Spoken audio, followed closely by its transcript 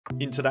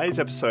In today's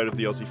episode of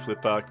the Aussie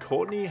Flipper,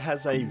 Courtney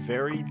has a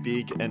very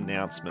big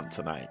announcement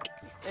to make.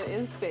 It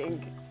is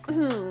big.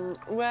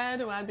 Where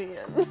do I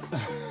begin?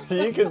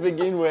 You can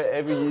begin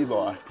wherever you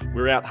like.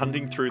 We're out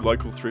hunting through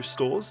local thrift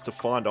stores to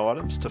find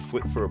items to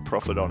flip for a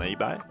profit on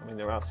eBay. I mean,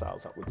 there are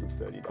sales upwards of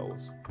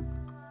 $30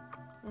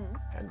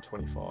 and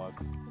 $25.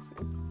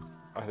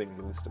 I think you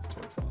can list it for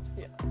 $25.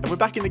 Yeah. And we're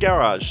back in the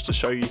garage to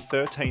show you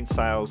 13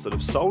 sales that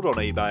have sold on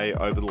eBay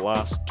over the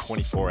last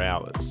 24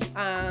 hours.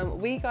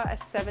 We got a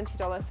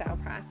 $70 sale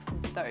price for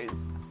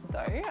those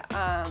though.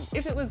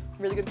 If it was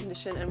really good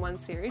condition in one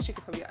series, you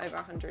could probably get over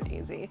 100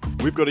 easy.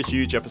 We've got a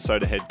huge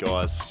episode ahead,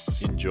 guys.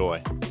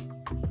 Enjoy.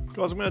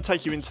 Guys, I'm going to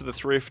take you into the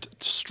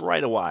thrift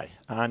straight away.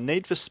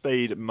 Need for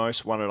Speed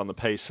Most Wanted on the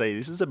PC.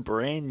 This is a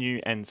brand new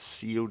and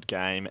sealed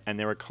game, and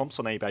there are comps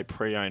on eBay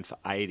pre-owned for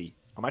 80.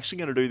 I'm actually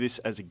going to do this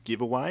as a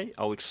giveaway.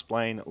 I'll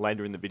explain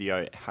later in the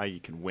video how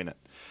you can win it.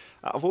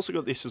 I've also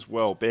got this as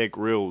well, Bear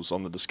Grylls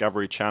on the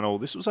Discovery Channel.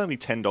 This was only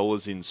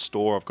 $10 in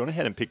store. I've gone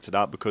ahead and picked it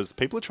up because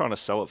people are trying to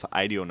sell it for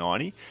 80 or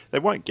 90. They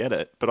won't get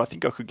it, but I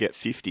think I could get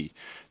 50.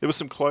 There was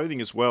some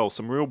clothing as well,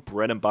 some real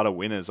bread and butter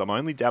winners. I'm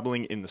only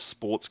dabbling in the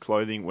sports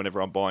clothing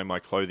whenever I'm buying my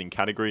clothing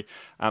category.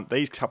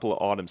 These couple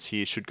of items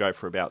here should go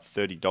for about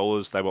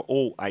 $30. They were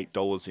all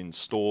 $8 in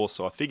store,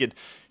 so I figured,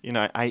 you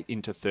know, 8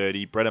 into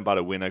 30, bread and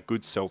butter winner,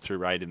 good sell-through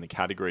rate in the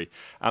category.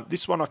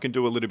 This one I can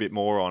do a little bit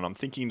more on. I'm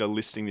thinking of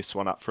listing this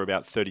one up for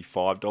about $35.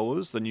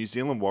 The New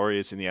Zealand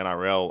Warriors in the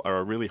NRL are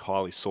a really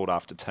highly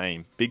sought-after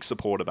team. Big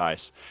supporter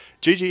base.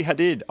 Gigi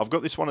Hadid, I've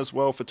got this one as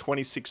well for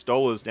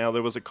 $26. Now,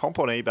 there was a comp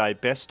on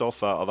eBay, best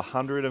offer of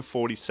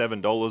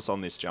 $147 on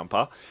this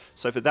jumper.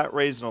 So for that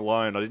reason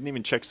alone, I didn't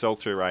even check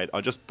sell-through rate.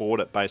 I just bought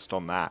it based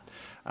on that.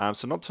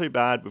 So not too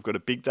bad. We've got a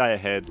big day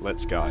ahead.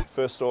 Let's go.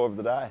 First store of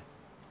the day.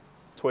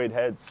 Tweed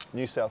Heads,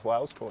 New South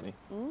Wales, Courtney.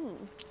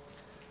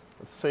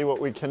 Let's see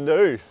what we can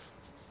do.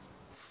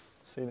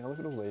 See, now look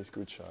at all these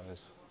good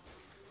shows.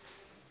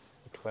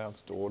 The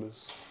Cloud's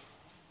Daughters,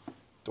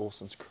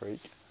 Dawson's Creek.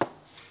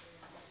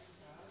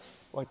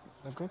 Like,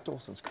 they've got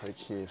Dawson's Creek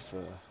here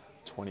for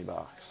 $20,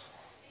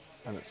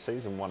 and it's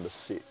season 1 to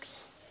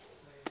 6.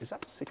 Is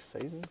that 6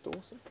 seasons,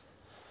 Dawson's?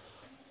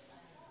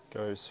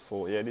 Goes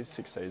for, yeah, it is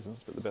 6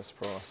 seasons, but the best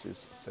price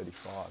is $35.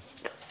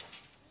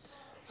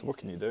 So what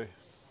can you do?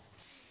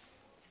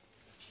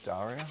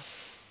 Daria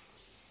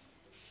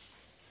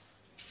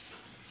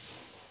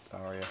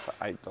for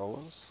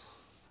 $8,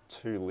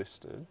 2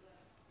 listed,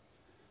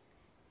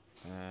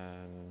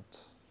 and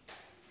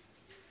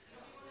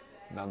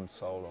none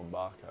sold on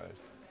barcode.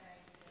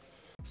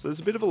 So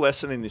there's a bit of a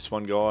lesson in this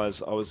one,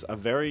 guys. I was a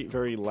very,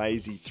 very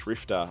lazy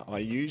thrifter. I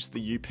used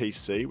the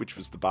UPC, which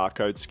was the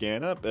barcode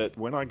scanner, but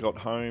when I got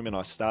home and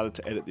I started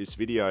to edit this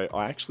video,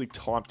 I actually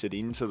typed it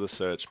into the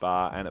search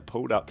bar and it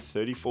pulled up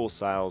 34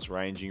 sales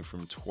ranging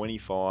from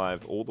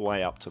 $25 all the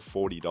way up to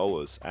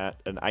 $40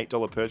 at an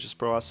 $8 purchase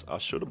price. I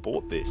should have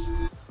bought this.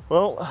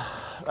 Well,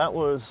 that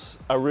was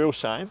a real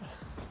shame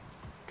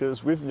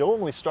because we've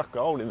normally struck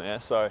gold in there,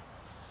 so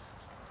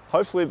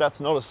hopefully that's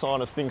not a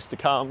sign of things to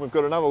come. We've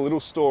got another little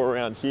store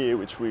around here,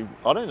 which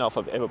I don't know if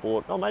I've ever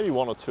bought, or maybe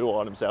 1 or 2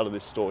 items out of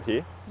this store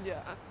here.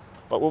 Yeah.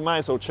 But we may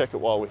as well check it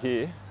while we're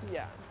here.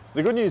 Yeah.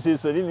 The good news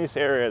is that in this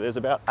area, there's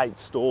about 8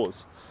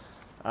 stores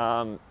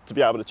to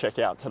be able to check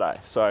out today.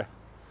 So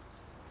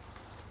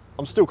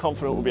I'm still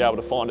confident we'll be able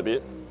to find a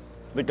bit.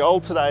 The goal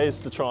today is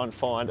to try and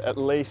find at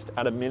least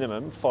at a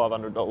minimum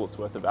 $500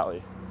 worth of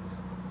value.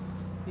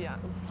 Yeah.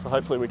 So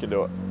hopefully we can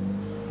do it.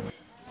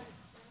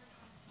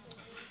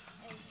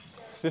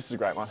 This is a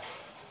great one.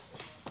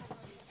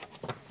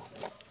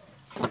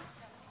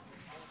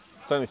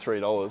 It's only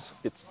 $3.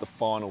 It's the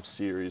final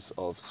series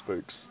of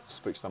Spooks,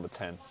 Spooks number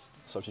 10.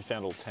 So if you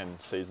found all 10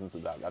 seasons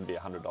of that, that'd be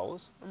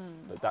 $100.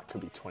 But that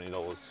could be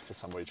 $20 for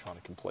somebody trying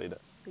to complete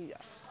it. Yeah.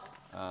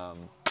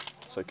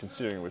 So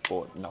considering we've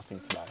bought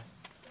nothing today,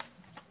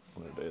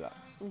 I'm going to do that.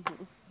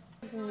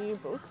 These are new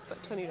books,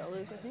 but $20,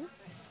 I think.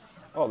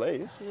 Oh,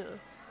 these? Yeah.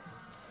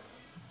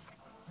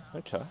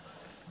 Okay.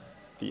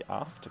 The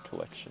After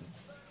Collection.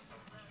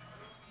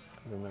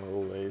 And then there are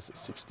all these at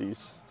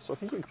 60s. So I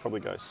think we could probably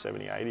go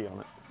 70, 80 on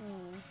it.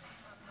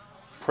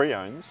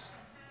 Pre-owns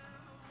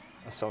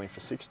are selling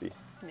for 60.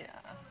 Yeah.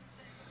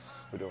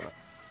 We're doing it.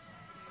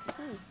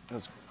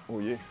 That's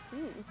all you.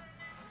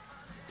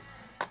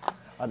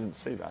 I didn't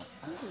see that.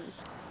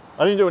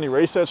 I didn't do any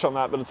research on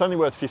that, but it's only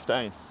worth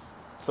 15.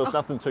 So it's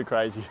nothing too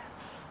crazy.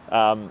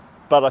 But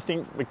I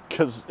think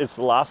because it's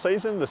the last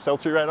season, the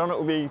sell-through rate on it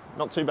will be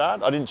not too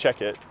bad. I didn't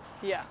check it.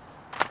 Yeah.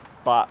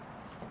 But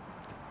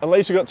at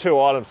least we've got 2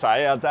 items,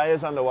 say. Our day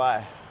is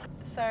underway.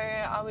 So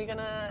are we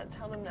gonna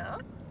tell them now?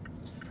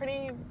 It's a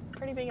pretty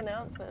big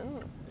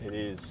announcement. It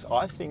is.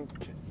 I think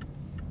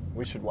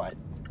we should wait.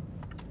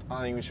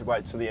 I think we should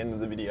wait till the end of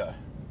the video.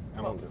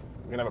 And we're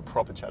gonna have a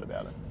proper chat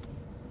about it.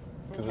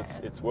 Because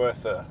it's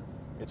worth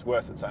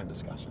its own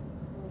discussion.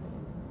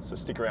 So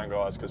stick around,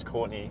 guys, because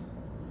Courtney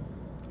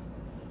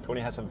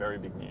has some very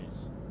big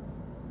news.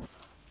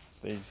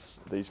 These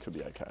could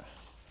be okay.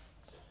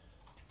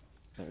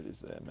 There it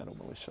is there, Metal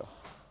Militia.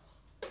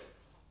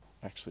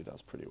 Actually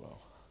does pretty well.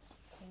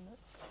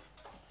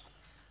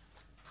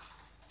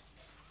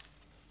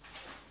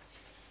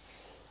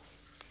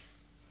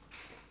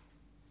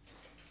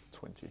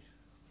 $20.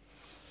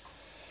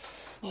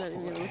 Not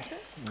even look at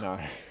it? No,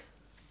 I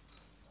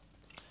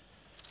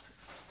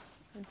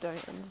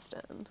don't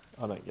understand.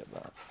 I don't get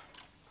that.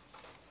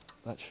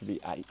 That should be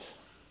 $8.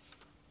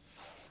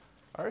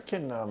 I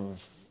reckon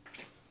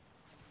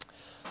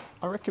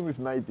we've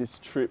made this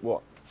trip,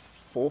 what,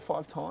 4 or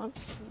 5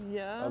 times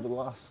Yeah. over the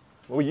last...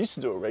 Well, we used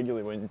to do it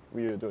regularly when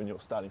we were doing your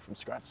starting from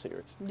scratch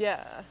series.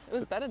 Yeah, it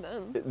was better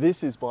then.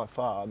 This is by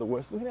far the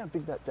worst. Look at how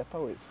big that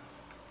depot is.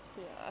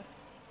 Yeah.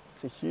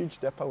 It's a huge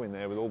depot in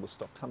there with all the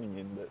stock coming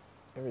in, but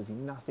there is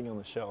nothing on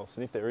the shelves.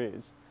 And if there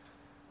is,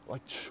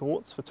 like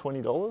shorts for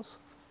 $20,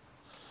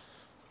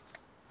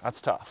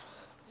 that's tough.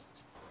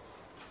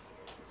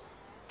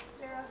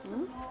 There are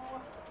some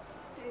more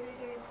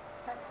DVD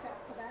packs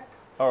out the back,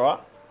 All right,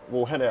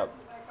 we'll head out.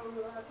 like on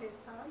the right hand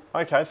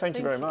side. Okay, thank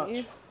you very Thank much.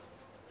 you.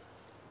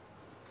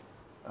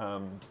 They're $5.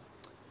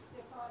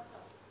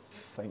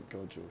 Thank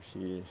God you're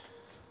here.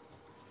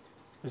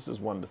 This is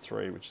 1 to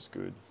 3, which is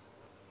good.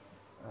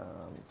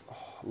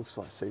 Looks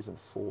like season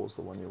 4 is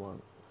the one you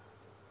want.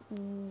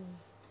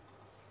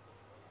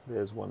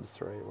 There's 1 to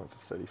 3, one for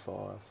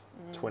 35,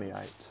 28,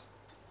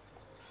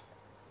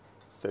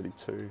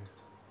 32.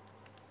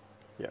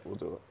 Yeah, we'll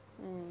do it.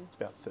 It's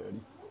about 30.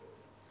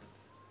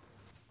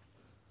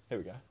 Here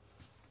we go.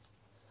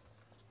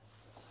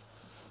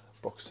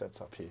 Box sets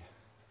up here.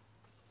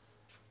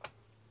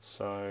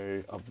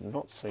 So I've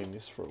not seen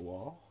this for a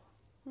while.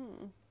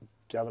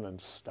 Gavin and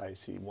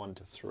Stacey, 1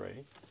 to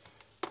 3.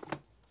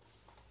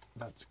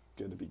 That's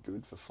going to be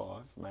good for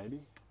 5, maybe.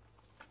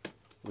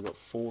 We've got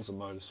Forza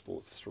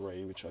Motorsport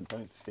 3, which I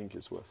don't think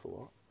is worth a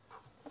lot.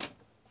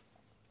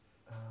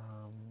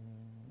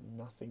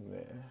 Nothing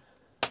there.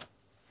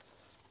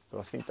 But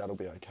I think that'll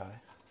be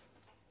okay.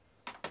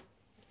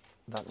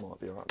 That might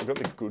be alright. We've got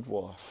the Good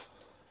Wife.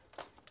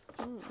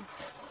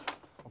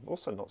 I've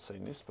also not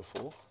seen this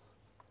before.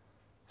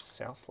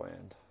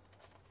 Southland.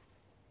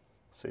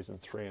 Season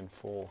 3 and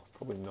 4.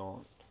 Probably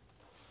not.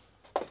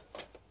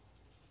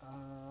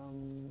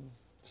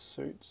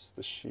 Suits.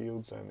 The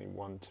Shield's only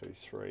 1, 2,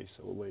 3,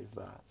 so we'll leave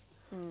that.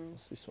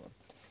 What's this one?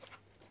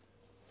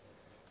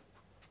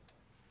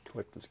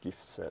 Collector's gift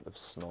set of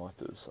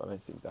snipers. I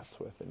don't think that's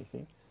worth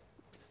anything.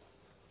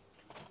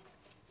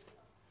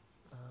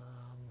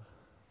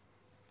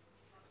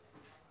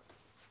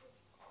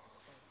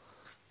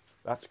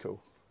 That's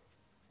cool.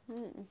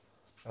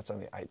 That's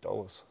only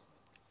 $8.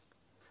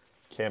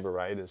 Canberra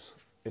Raiders.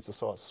 It's a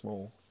size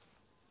small.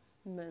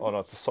 Men. Oh no,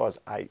 it's a size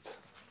 8.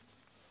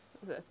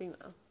 Is it a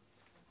female?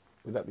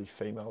 Would that be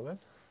female then?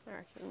 I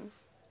reckon.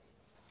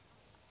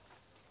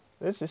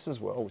 There's this as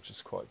well, which is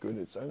quite good.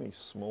 It's only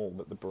small,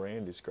 but the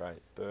brand is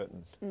great.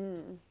 Burton.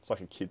 It's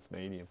like a kid's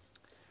medium.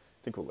 I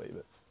think we'll leave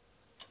it.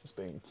 Just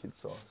being a kid's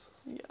size.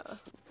 Yeah.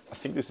 I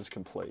think this is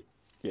complete.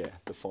 Yeah,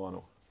 the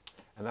final.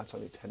 And that's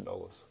only $10.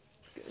 It's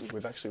good.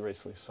 We've actually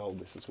recently sold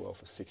this as well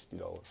for $60.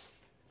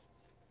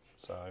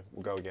 So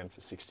we'll go again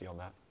for 60 on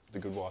that. The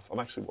Good Wife. I'm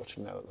actually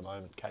watching that at the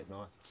moment, Kate and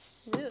I.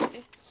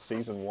 Really?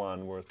 Season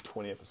 1, we're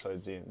 20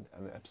 episodes in,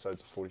 and the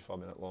episodes are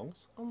 45-minute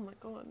longs. Oh my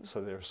god.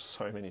 So there are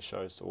so many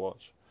shows to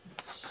watch.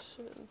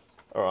 Shivers.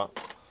 All right,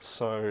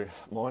 so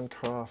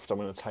Minecraft, I'm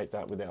going to take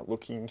that without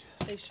looking.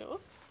 Are you sure?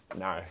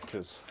 No,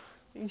 because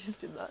You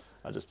just did that.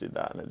 I just did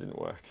that and it didn't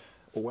work.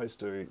 Always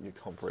do your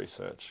comp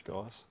research,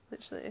 guys.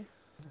 Literally.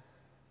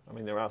 I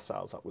mean, there are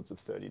sales upwards of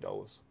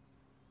 $30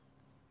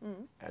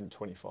 and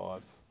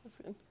 25. That's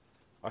good.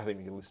 I think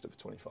we can list it for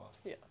 25.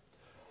 Yeah.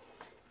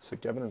 So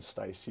Gavin and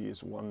Stacey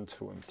is 1,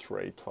 2, and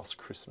 3 plus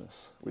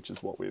Christmas, which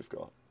is what we've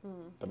got.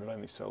 But it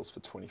only sells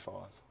for 25.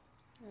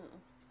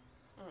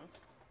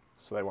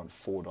 So they want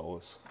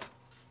 $4.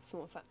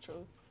 Small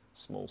satchel.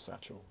 Small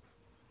satchel.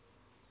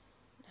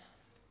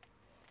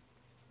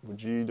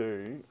 Would you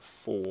do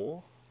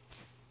 4?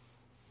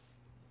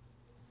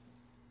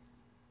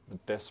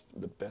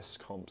 The best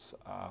comps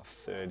are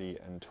 30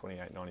 and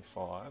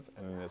 28.95,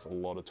 and then there's a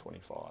lot of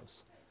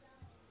 25s.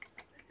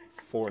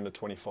 4 into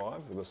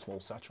 25 with a small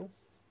satchel.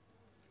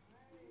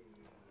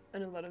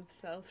 And a lot of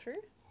sell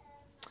through.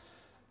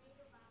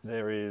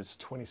 There is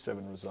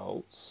 27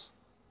 results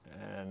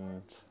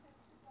and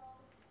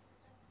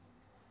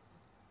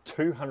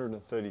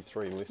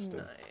 233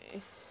 listed.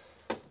 No.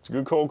 It's a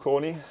good call,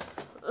 Courtney.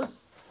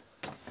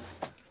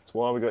 That's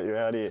why we got you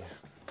out here,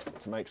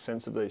 to make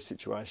sense of these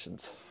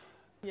situations.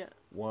 Yeah.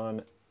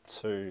 1,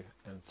 2,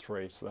 and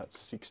 3. So that's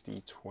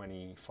 60,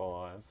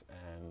 25,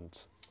 and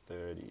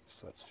 30.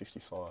 So that's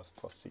 55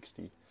 plus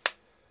 60.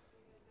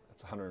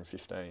 That's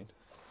 115. And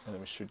then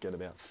we should get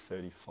about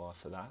 35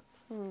 for that.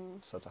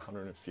 So that's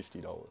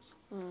 $150.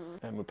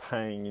 And we're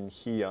paying in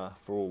here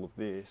for all of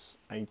this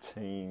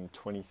 18,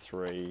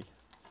 23,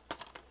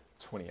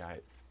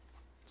 28.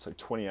 So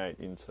 28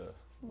 into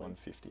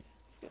 150.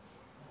 That's good.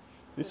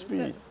 This What would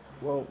is be, it?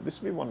 well,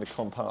 this would be one to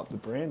comp up. The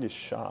brand is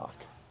Shark.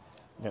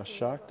 Now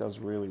Shark does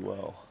really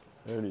well.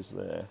 There it is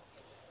there.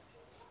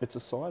 It's a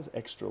size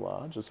extra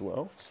large as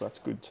well, so that's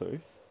good too.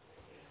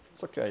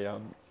 It's like a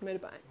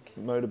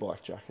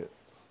motorbike jacket.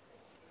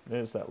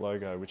 There's that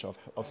logo, which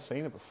I've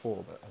seen it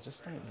before, but I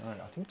just don't know.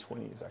 I think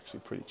 20 is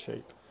actually pretty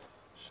cheap.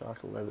 Shark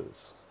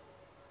leathers.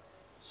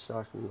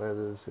 Shark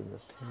leathers in the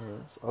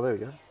pants. Oh, there we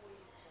go.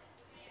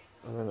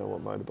 I don't know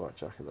what motorbike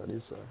jacket that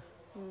is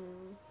though.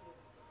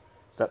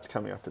 That's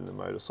coming up in the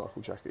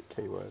motorcycle jacket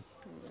keyword.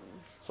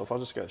 So if I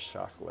just go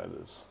shark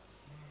leathers,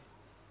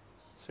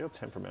 see how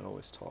temperamental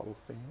this title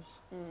thing is?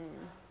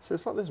 So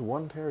it's like there's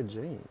one pair of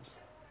jeans.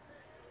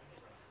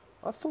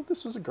 I thought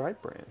this was a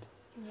great brand.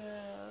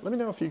 Yeah. Let me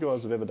know if you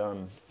guys have ever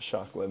done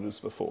shark leathers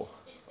before.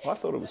 I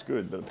thought it was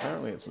good, but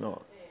apparently it's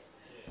not.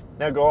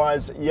 Now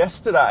guys,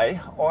 yesterday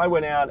I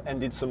went out and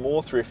did some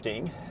more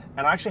thrifting,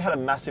 and I actually had a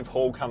massive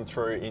haul come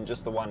through in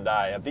just the one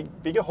day. A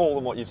bigger haul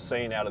than what you've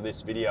seen out of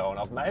this video, and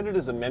I've made it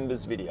as a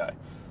members video.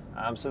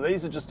 So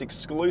these are just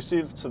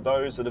exclusive to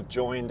those that have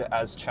joined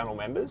as channel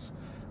members.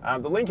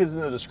 The link is in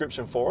the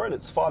description for it.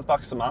 It's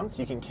 $5 a month.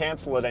 You can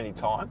cancel at any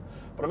time,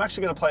 but I'm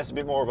actually going to place a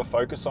bit more of a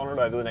focus on it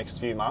over the next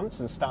few months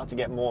and start to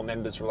get more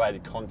members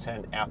related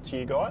content out to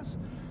you guys.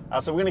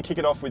 So we're going to kick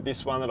it off with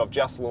this one that I've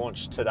just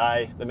launched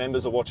today. The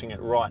members are watching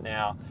it right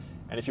now,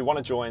 and if you want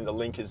to join, the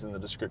link is in the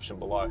description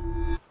below.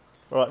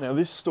 All right, now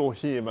this store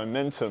here,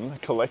 Momentum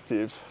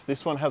Collective,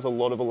 this one has a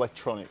lot of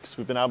electronics.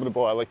 We've been able to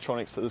buy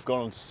electronics that have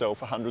gone on to sell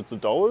for hundreds of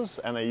dollars,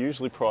 and they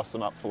usually price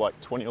them up for like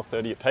 20 or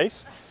 30 a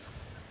piece.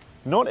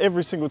 Not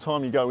every single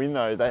time you go in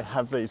though, they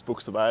have these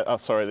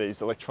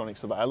these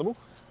electronics available.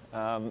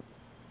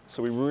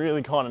 So we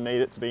really kind of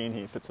need it to be in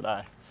here for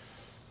today.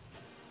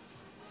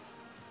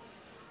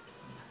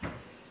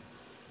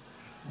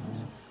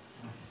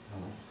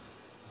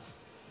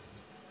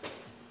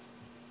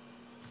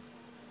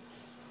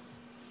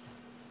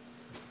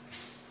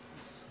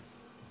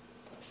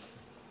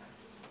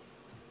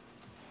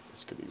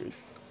 This could be good.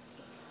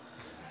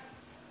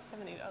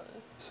 $70.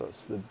 So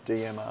it's the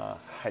DMR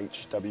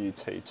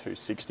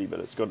HWT260, but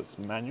it's got its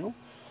manual.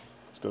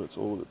 It's got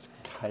all of its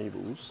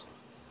cables.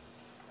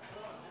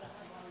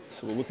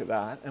 So we'll look at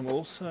that, and we'll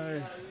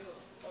also,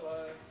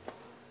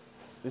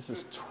 this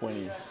is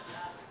 20.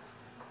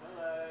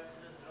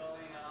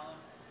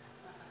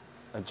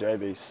 A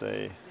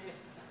JVC.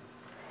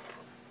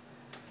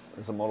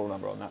 There's a model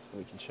number on that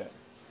we can check.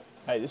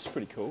 Hey, this is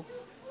pretty cool.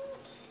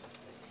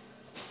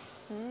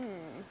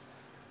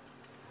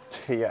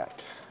 TIAC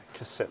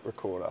cassette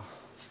recorder,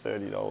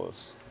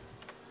 $30.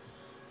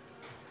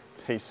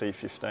 PC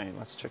 15.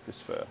 Let's check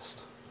this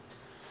first.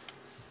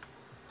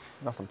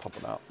 Nothing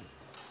popping up.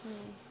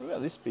 What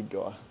about this big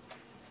guy?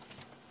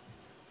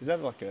 Does that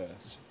have like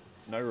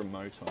no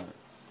remote on it?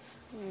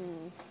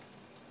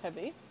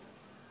 Heavy.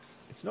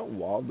 It's not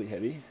wildly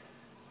heavy.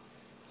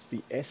 It's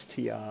the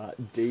STR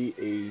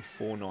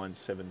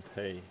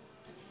DE497P.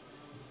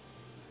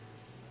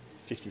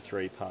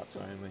 53 parts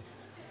only.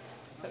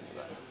 $70.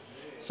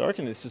 So I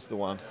reckon this is the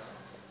one.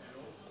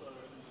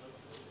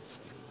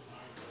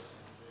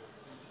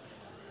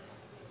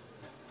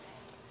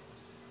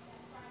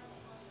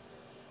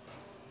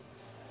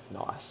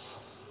 Nice.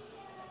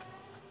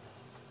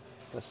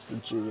 That's the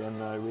GN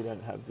though, we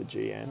don't have the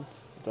GN. I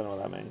don't know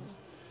what that means.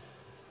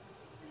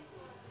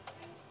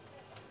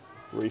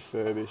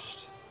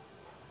 Refurbished.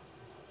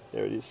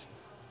 There it is.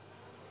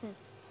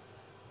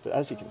 But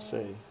as you can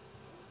see,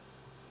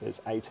 there's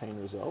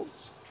 18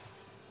 results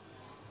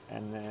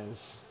and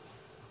there's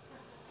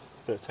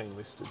 13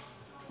 listed.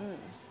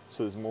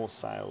 So there's more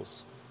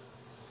sales.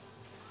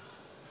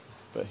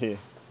 But here,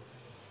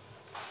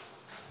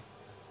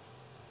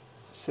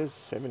 it says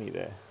 70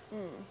 there.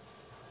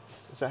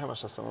 Is that how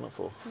much they're selling it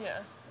for? Yeah.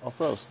 I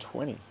thought it was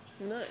 20.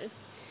 No.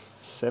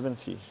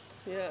 70.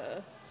 Yeah.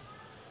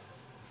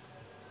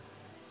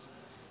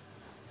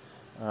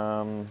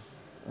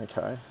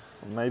 Okay.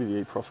 Well, maybe the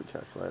e-profit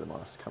calculator might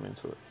have to come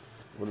into it.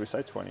 What do we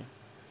say, 20?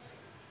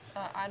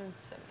 Item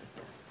 70.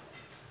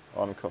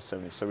 Yeah. Item cost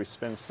 70. So we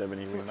spend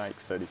 70, we make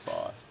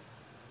 35.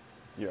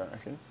 You don't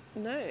reckon?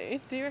 No.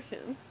 Do you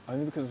reckon?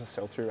 Only because the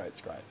sell-through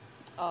rate's great.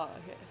 Oh,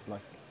 okay.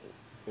 Like,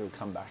 it'll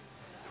come back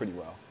pretty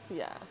well.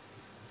 Yeah.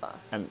 Fast.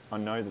 And I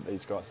know that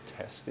these guys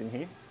test in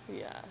here.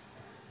 Yeah.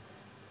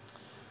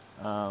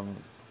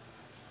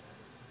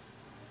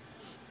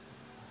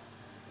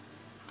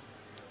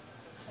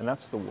 And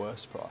that's the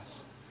worst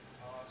price.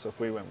 So if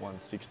we went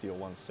 160 or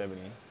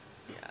 170,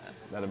 Yeah.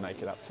 that'd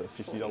make it up to a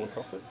 $50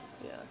 profit.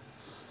 Yeah.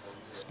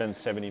 Spend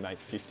 70, make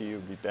 50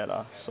 would be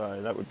better. So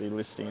that would be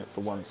listing it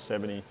for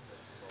 170.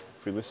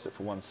 If we list it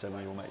for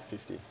 170, we'll make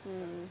 50.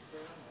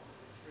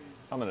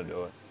 I'm gonna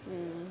do it.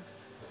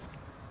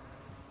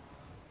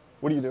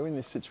 What do you do in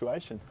this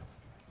situation?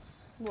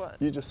 What?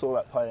 You just saw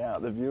that play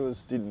out. The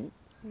viewers didn't.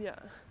 Yeah.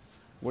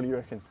 What do you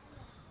reckon?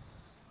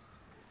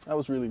 That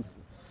was really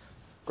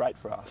great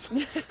for us.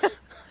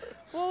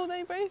 Well,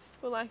 they both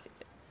were like,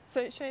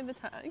 so it showed the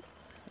tag.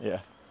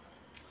 Yeah.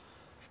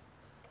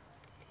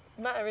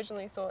 Matt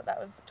originally thought that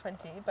was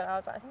 20, but I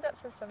was like, I think that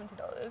says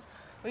 $70.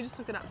 We just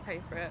took it up to pay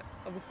for it.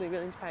 Obviously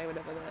willing to pay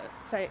whatever they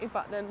say,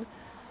 but then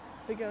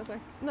the girl's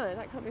like, no,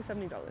 that can't be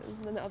 $70.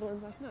 And then the other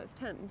one's like, no, it's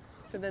 10.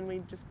 So then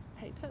we just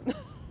paid 10.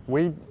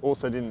 We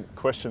also didn't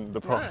question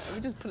the price. No,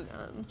 we just put it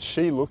down.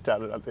 She looked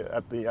at it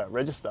at the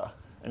register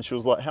and she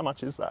was like, how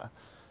much is that?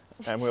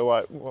 And we were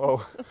like,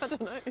 well, I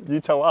don't know. you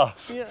tell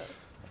us. Yeah.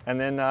 And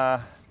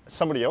then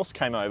somebody else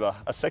came over,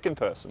 a second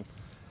person.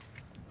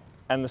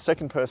 And the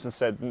second person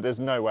said, there's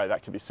no way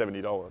that could be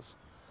 $70.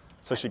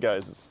 So she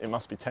goes, it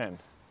must be 10.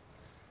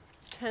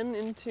 10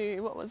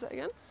 into, what was it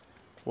again?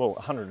 Well,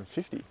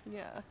 150.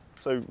 Yeah.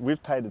 So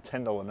we've paid a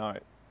 $10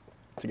 note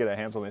to get our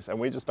hands on this, and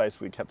we just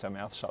basically kept our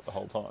mouth shut the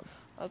whole time.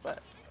 I was like...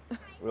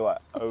 We're like,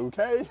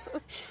 okay.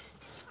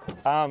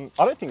 I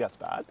don't think that's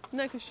bad.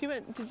 No, because she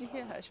went, did you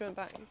hear her? She went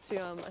back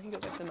to, I think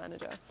it was like the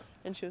manager,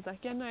 and she was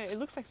like, yeah, no, it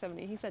looks like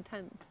 70. He said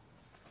 10.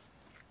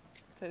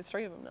 So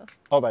 3 of them now.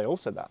 Oh, they all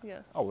said that? Yeah.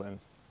 Oh, then,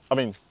 I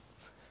mean,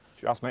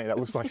 if you ask me, that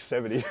looks like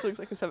 70. Looks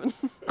like a 7.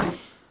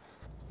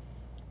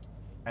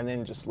 And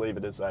then just leave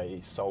it as a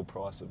sold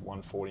price of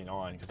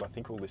 $149, because I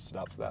think we'll list it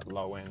up for that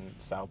low end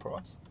sale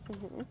price.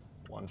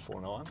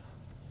 $149.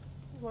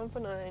 1 for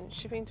 9,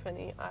 shipping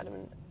 20,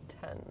 item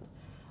 10.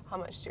 How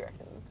much do you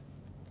reckon?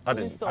 I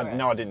didn't.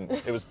 No, I didn't.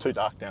 It was too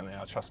dark down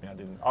there. Trust me, I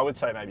didn't. I would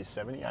say maybe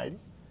 70, 80.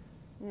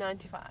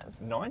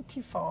 95.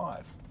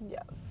 95. Yeah.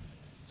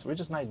 So we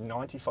just made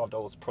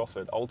 $95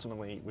 profit.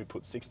 Ultimately, we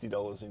put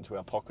 $60 into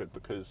our pocket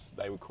because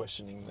they were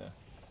questioning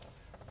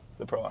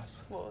the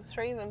price. Well,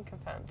 3 of them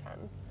confirmed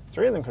 10.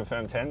 3 of them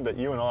confirmed 10, but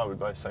you and I would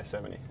both say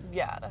 70.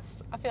 Yeah,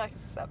 I feel like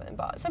it's a 7,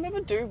 but some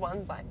people do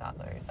ones like that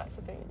though. That's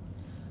the thing.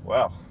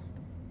 Wow.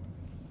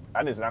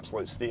 That is an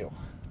absolute steal.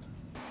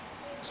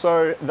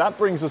 So that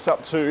brings us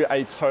up to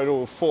a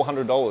total of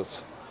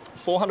 $400.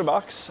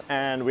 $400,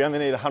 and we only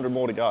need 100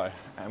 more to go.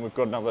 And we've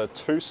got another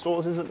 2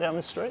 stores, is it, down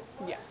this street?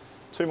 Yeah.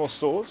 2 more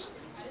stores,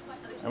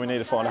 and we need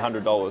to find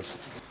 $100.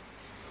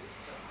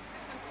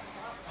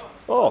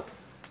 Oh,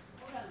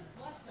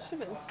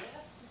 Shivers.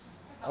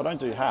 I don't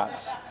do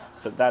hats,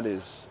 but that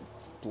is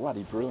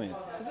bloody brilliant.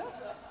 Is it?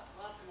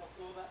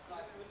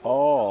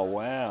 Oh,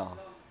 wow.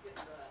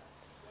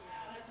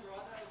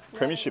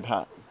 Premiership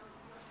hat.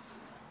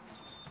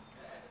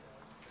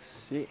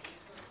 Sick.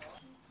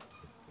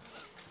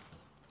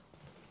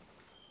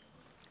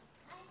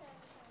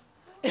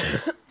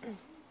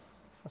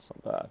 That's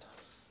not bad.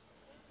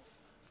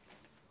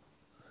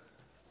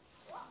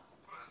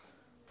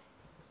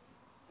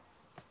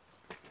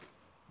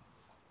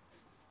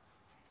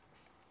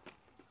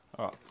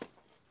 All right.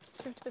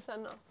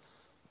 50% off.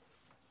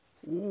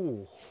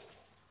 Ooh.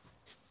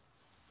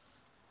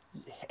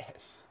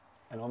 Yes.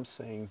 And I'm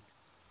seeing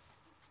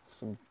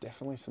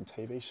definitely some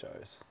TV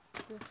shows.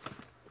 Yes.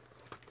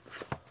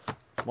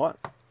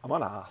 I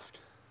might ask.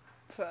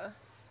 First.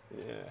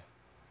 Yeah.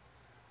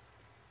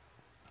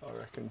 I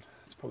reckon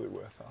it's probably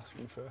worth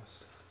asking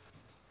first.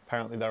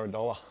 Apparently they're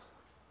 $1.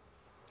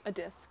 A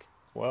disc.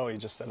 Well, you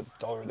just said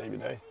 $1 a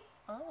DVD.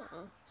 Oh.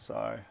 So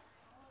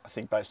I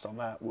think based on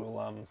that,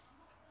 we'll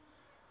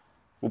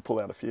pull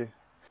out a few.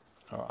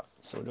 All right,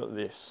 so we've got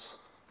this.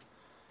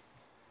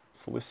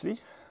 Felicity,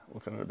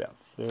 looking at about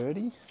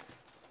 30.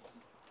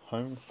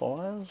 Home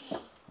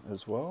Fires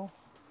as well.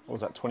 What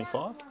was that,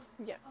 25?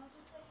 Yeah.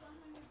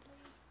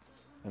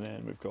 And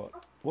then we've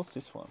got, what's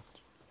this one?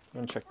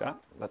 I'm gonna check that.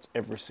 That's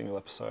every single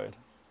episode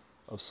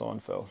of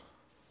Seinfeld.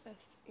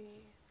 S-E-N.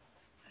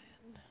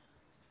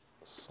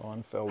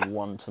 Seinfeld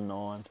 1 to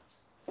 9.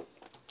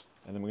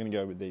 And then we're gonna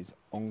go with these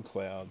On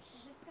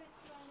Clouds,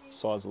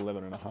 size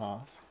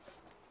 11.5.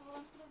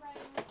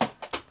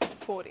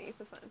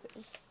 40%.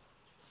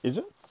 Is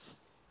it?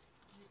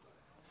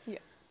 Yeah.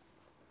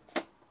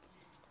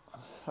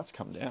 That's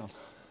come down.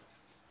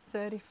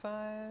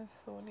 35,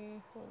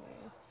 40, 40.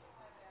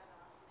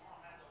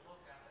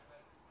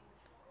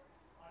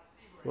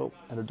 Well,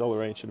 at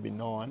 $1 each, it'll be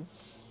 9.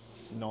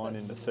 9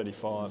 into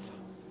 35.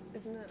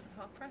 Isn't it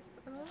half price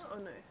or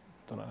no?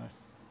 Don't know.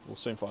 We'll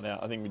soon find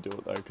out. I think we do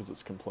it though because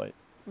it's complete.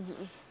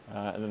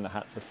 And then the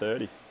hat for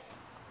 30.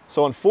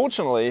 So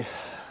unfortunately,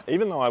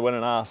 even though I went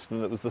and asked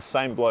and it was the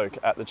same bloke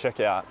at the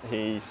checkout,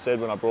 he said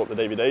when I brought the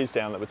DVDs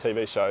down that were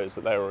TV shows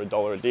that they were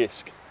 $1 a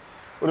disc.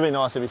 Would have been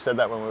nice if he said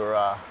that when we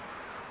were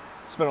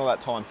spent all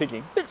that time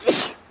picking.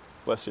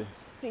 Bless you.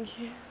 Thank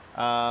you.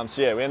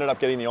 So yeah, we ended up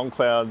getting the On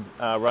Cloud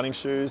running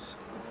shoes,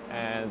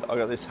 and I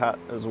got this hat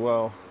as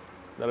well.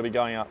 That'll be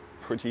going up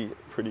pretty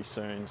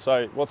soon.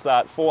 So what's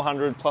that?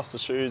 400 plus the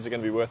shoes are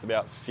going to be worth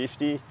about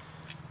 50,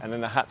 and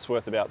then the hat's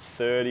worth about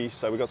 30.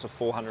 So we got to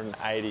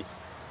 480.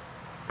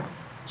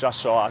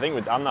 Just shy. I think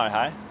we're done though,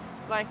 hey?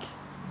 Like,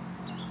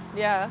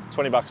 yeah.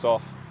 $20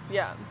 off.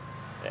 Yeah.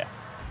 Yeah.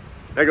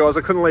 Hey guys,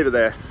 I couldn't leave it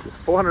there.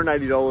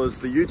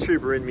 $480. The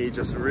YouTuber in me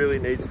just really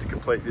needs to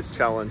complete this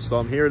challenge. So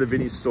I'm here at a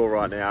Vinnie's store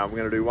right now. I'm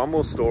going to do one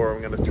more store.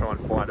 I'm going to try and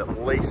find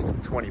at least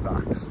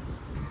 $20.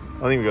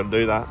 I think we've got to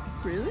do that.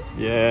 Really?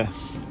 Yeah.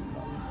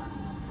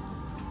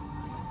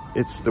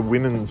 It's the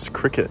women's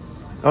cricket.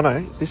 Oh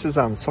no, this is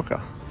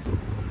soccer.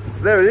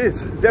 So there it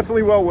is.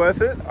 Definitely well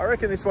worth it. I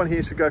reckon this one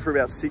here should go for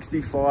about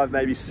 $65,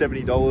 maybe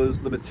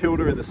 $70. The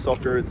Matilda in the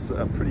soccer, it's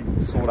a pretty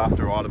sought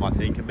after item, I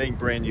think, and being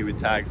brand new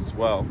with tags as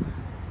well.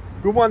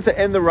 Good one to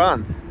end the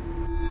run.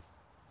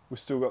 We've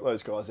still got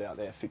those guys out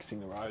there fixing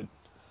the road.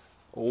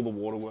 all the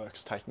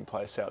waterworks taking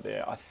place out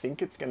there. I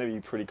think it's going to be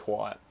pretty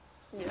quiet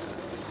Yeah.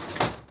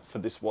 for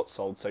this What's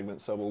Sold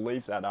segment, so we'll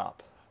leave that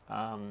up.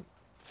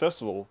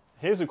 First of all,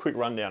 here's a quick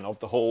rundown of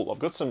the haul. I've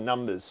got some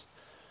numbers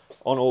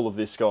on all of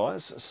this,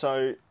 guys.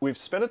 So we've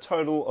spent a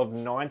total of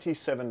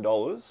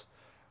 $97.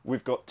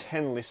 We've got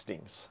 10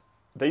 listings.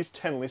 These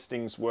 10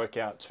 listings work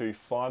out to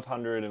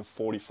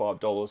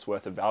 $545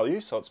 worth of value,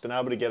 so it's been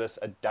able to get us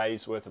a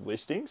day's worth of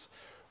listings.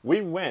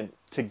 We went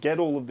to get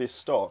all of this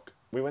stock,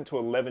 we went to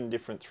 11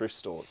 different thrift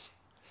stores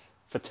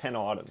for 10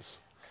 items.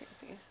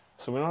 Crazy.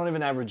 So we're not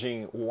even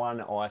averaging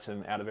one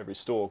item out of every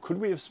store. Could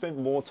we have spent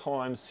more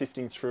time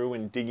sifting through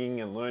and digging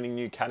and learning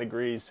new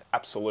categories?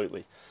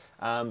 Absolutely.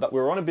 But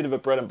we're on a bit of a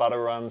bread and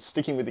butter run,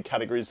 sticking with the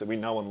categories that we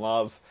know and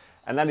love.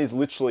 And that is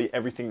literally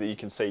everything that you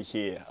can see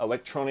here.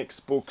 Electronics,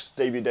 books,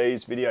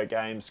 DVDs, video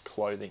games,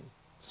 clothing.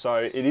 So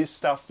it is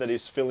stuff that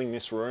is filling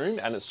this room,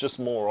 and it's just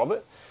more of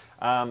it.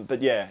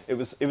 But yeah, it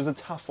was a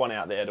tough one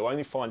out there. To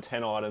only find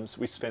 10 items,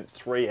 we spent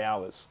 3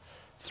 hours.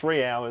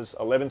 3 hours,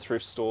 11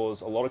 thrift stores,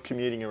 a lot of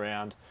commuting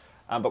around.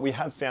 But we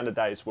have found a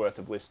day's worth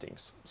of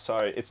listings. So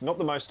it's not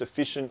the most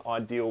efficient,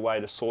 ideal way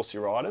to source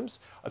your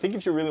items. I think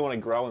if you really want to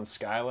grow and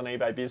scale an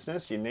eBay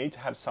business, you need to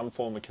have some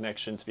form of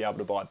connection to be able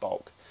to buy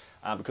bulk.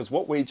 Because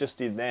what we just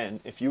did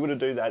then, if you were to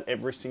do that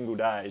every single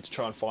day to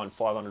try and find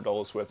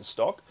 $500 worth of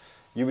stock,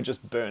 you would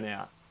just burn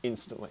out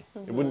instantly.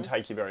 It wouldn't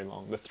take you very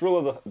long. The thrill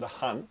of the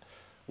hunt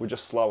would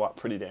just slow up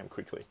pretty damn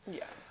quickly.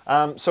 Yeah.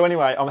 So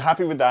anyway, I'm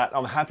happy with that.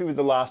 I'm happy with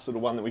the last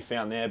little one that we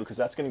found there, because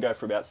that's going to go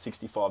for about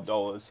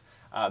 $65.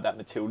 That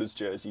Matilda's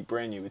jersey,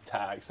 brand new with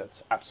tags.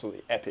 That's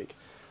absolutely epic.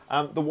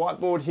 The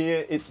whiteboard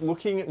here, it's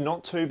looking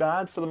not too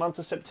bad for the month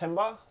of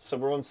September. So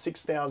we're on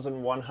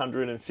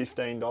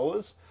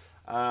 $6,115.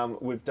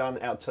 We've done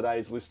our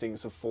today's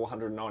listings of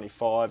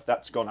 $495.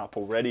 That's gone up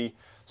already.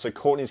 So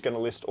Courtney's going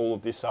to list all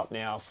of this up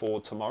now for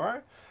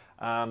tomorrow.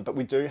 But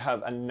we do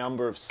have a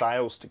number of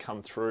sales to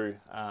come through,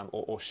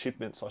 or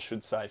shipments, I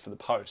should say, for the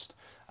post.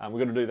 We're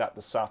going to do that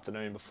this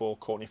afternoon before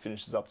Courtney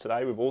finishes up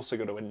today. We've also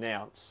got to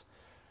announce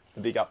the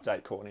big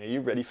update, Courtney. Are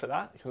you ready for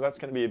that? Because that's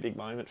going to be a big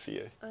moment for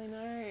you. I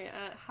know. It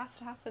has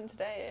to happen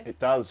today. It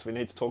does. We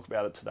need to talk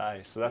about it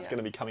today. So that's going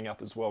to be coming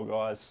up as well,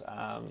 guys.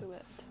 Let's do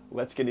it.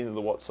 Let's get into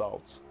the What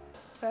Solds.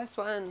 First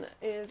one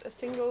is a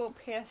single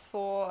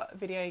PS4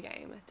 video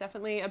game.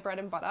 Definitely a bread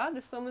and butter.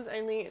 This one was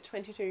only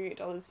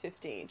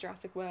 $22.50.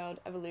 Jurassic World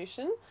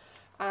Evolution.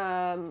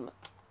 Don't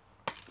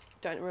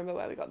remember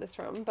where we got this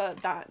from, but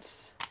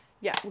that,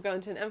 yeah, will go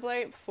into an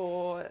envelope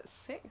for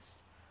 $6.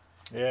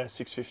 Yeah,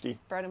 $6.50.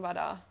 Bread and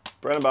butter.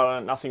 Bread and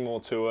butter, nothing more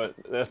to it.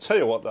 I'll tell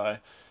you what though,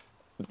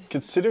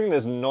 considering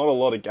there's not a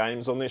lot of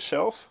games on this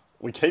shelf,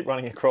 we keep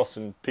running across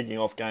and picking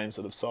off games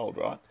that have sold,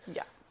 right?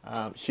 Yeah.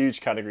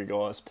 Huge category,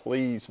 guys.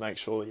 Please make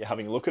sure that you're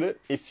having a look at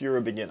it if you're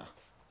a beginner.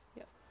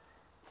 Yep.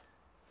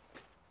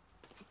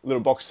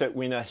 Little box set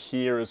winner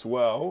here as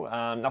well.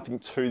 Nothing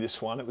to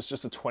this one. It was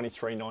just a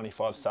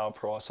 $23.95 sale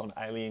price on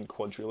Alien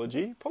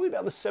Quadrilogy. Probably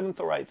about the 7th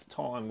or 8th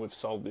time we've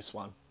sold this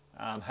one.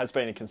 Has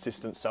been a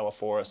consistent seller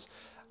for us.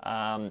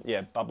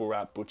 Yeah, bubble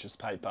wrap, butcher's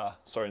paper.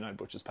 Sorry, no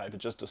butcher's paper,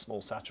 just a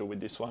small satchel with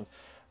this one.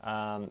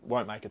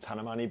 Won't make a ton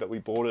of money, but we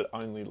bought it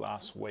only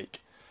last week.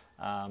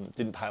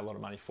 Didn't pay a lot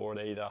of money for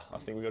it either. I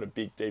think we got a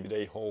big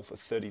DVD haul for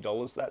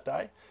 $30 that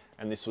day,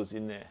 and this was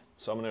in there.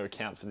 So I'm going to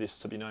account for this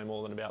to be no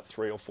more than about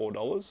 $3 or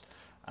 $4.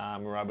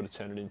 We were able to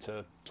turn it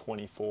into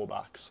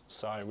 $24.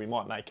 So we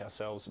might make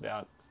ourselves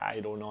about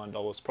 $8 or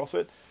 $9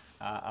 profit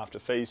after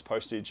fees,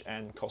 postage,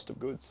 and cost of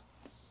goods.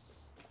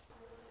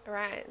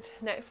 Alright,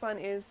 next one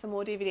is some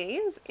more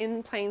DVDs.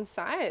 In Plain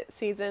Sight,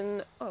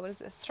 season, what is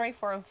this, 3,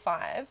 4 and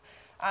 5.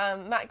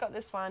 Matt got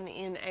this one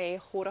in a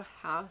hoarder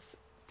house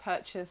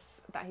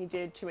purchase that he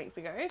did 2 weeks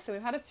ago. So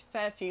we've had a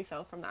fair few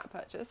sell from that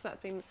purchase. So that's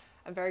been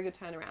a very good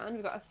turnaround.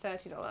 We've got a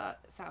 $30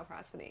 sale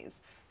price for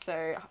these.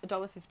 So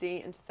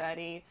 $1.50 into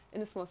 $30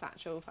 in a small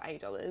satchel for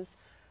 $8.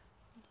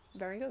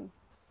 Very good.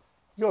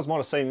 You guys might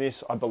have seen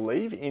this, I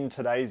believe, in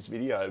today's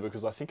video,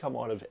 because I think I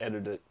might have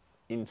edited it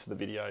into the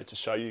video to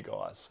show you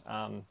guys.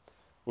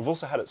 We've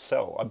also had it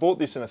sell. I bought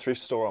this in a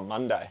thrift store on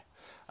Monday.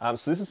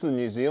 So this is the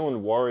New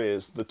Zealand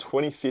Warriors, the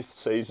 25th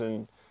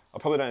season. I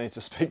probably don't need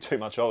to speak too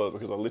much of it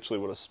because I literally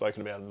would have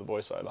spoken about it in the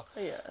voiceover.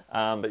 Yeah.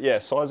 But yeah,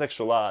 size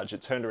extra large,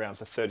 it turned around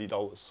for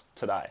 $30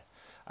 today.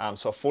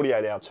 So a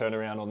 48-hour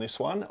turnaround on this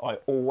one. I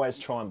always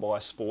try and buy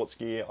sports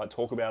gear. I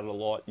talk about it a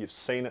lot. You've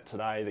seen it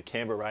today, the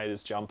Canberra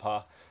Raiders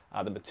jumper,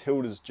 the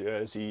Matilda's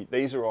jersey.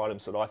 These are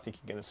items that I think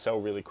are going to sell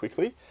really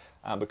quickly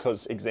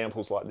because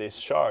examples like this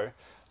show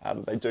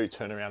that they do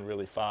turn around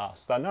really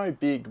fast. They're no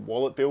big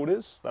wallet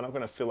builders. They're not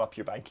going to fill up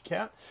your bank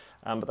account,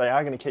 but they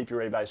are going to keep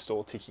your eBay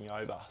store ticking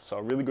over. So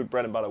a really good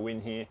bread and butter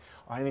win here.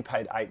 I only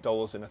paid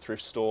 $8 in a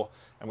thrift store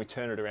and we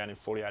turned it around in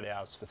 48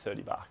 hours for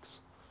 $30.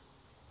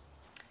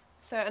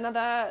 So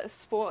another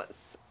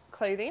sports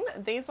clothing.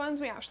 These ones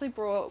we actually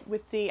brought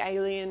with the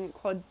Alien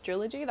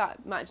Quadrilogy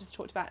that Matt just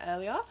talked about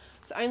earlier.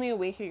 So only a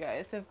week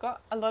ago. So we've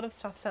got a lot of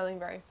stuff selling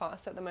very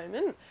fast at the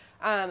moment.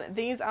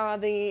 These are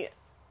the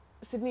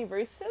Sydney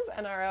Roosters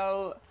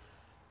NRL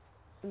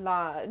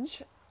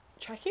large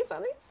trackies,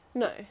 are these?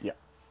 No. Yeah.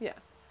 Yeah.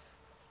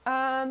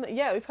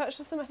 Yeah, we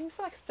purchased them I think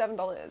for like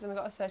 $7 and we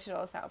got a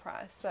 $30 sale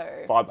price.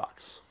 So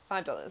 $5.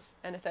 $5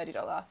 and a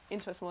 $30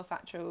 into a small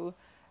satchel.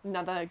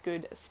 Another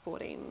good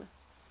sporting.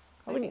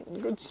 I think a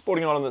good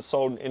sporting item that's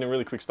sold in a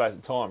really quick space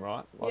of time,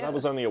 right? Like Yeah. that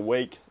was only a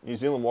week. New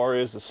Zealand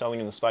Warriors are selling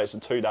in the space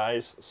of 2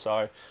 days.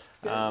 So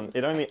good.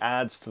 it only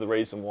adds to the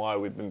reason why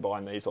we've been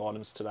buying these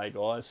items today,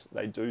 guys.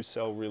 They do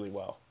sell really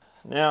well.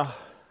 Now,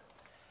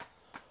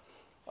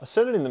 I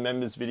said it in the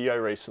members video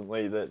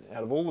recently that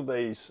out of all of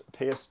these,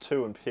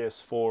 PS2 and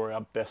PS4 are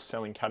our best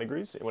selling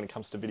categories when it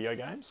comes to video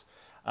games.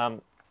 I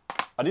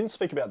didn't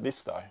speak about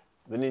this though,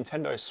 the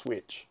Nintendo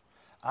Switch.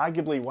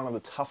 Arguably one of the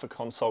tougher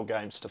console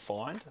games to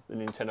find, the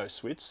Nintendo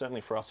Switch,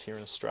 certainly for us here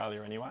in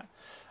Australia anyway.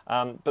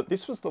 But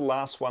this was the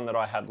last one that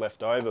I had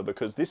left over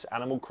because this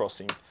Animal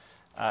Crossing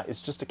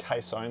is just a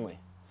case only.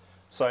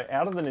 So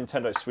out of the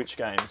Nintendo Switch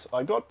games,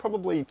 I got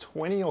probably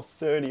 20 or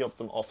 30 of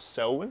them off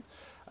Selwyn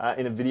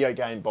in a video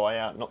game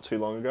buyout not too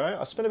long ago.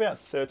 I spent about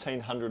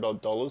 $1,300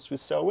 odd with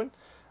Selwyn.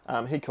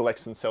 He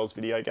collects and sells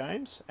video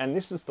games, and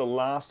this is the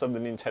last of the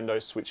Nintendo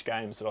Switch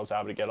games that I was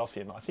able to get off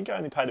him. I think I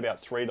only paid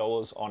about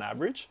 $3 on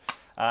average,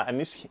 and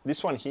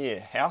this one here,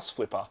 House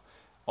Flipper,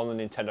 on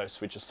the Nintendo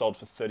Switch is sold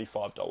for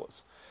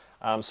 $35.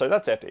 So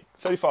that's epic.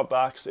 35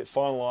 bucks, it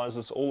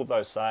finalises all of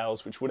those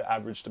sales, which would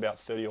have averaged about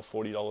 $30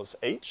 or $40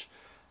 each.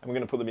 And we're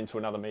going to put them into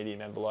another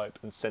medium envelope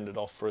and send it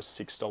off for a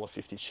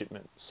 $6.50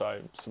 shipment. So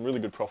some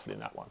really good profit in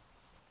that one.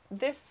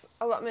 This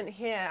allotment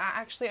here, I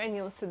actually only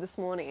listed this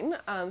morning.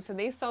 So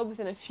these sold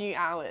within a few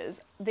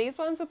hours. These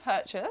ones were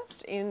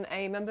purchased in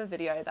a member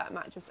video that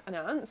Matt just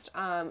announced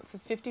for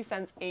 50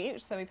 cents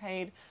each. So we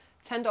paid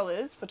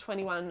 $10 for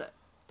 21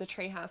 The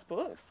Treehouse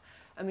books,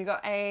 and we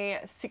got a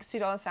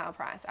 $60 sale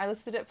price. I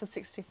listed it for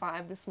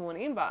 $65 this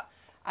morning, but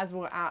as we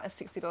were out, a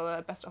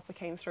 $60 best offer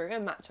came through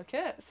and Matt took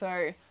it. So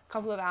a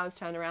couple of hours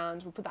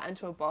turnaround, we'll put that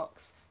into a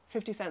box,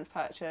 50 cents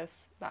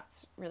purchase.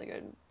 That's really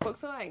good.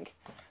 Books are like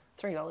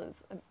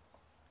 $3.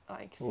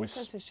 Like 50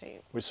 cents is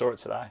cheap. We saw it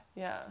today.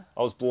 Yeah.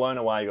 I was blown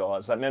away,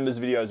 guys. That members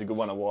video is a good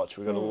one to watch.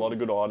 We've got a lot of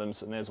good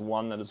items, and there's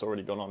one that has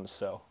already gone on to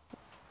sell.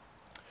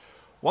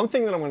 One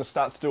thing that I'm going to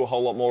start to do a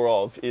whole lot more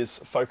of is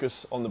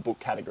focus on the book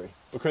category,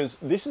 because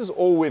this is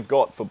all we've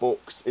got for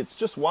books. It's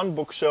just one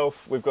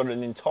bookshelf. We've got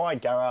an entire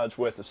garage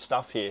worth of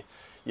stuff here,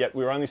 yet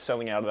we're only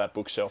selling out of that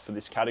bookshelf for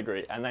this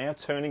category, and they are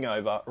turning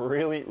over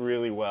really,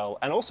 really well,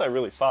 and also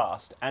really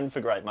fast, and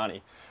for great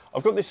money.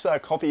 I've got this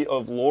copy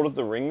of Lord of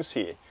the Rings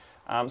here.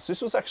 So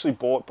this was actually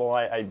bought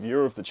by a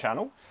viewer of the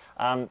channel.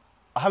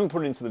 I haven't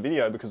put it into the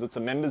video because it's a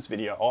members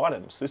video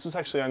item. So this was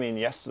actually only in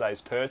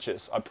yesterday's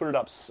purchase. I put it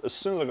up as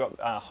soon as I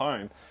got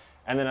home,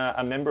 and then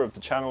a member of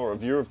the channel or a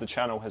viewer of the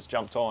channel has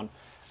jumped on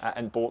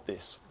and bought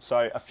this.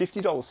 So a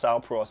 $50 sale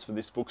price for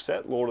this book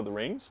set, Lord of the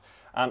Rings.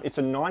 It's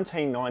a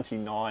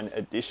 $19.99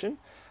 edition.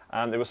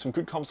 There were some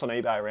good comps on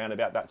eBay around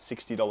about that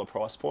 $60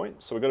 price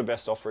point. So we got a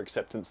best offer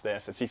acceptance there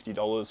for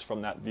 $50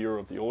 from that viewer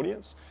of the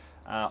audience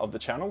of the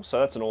channel. So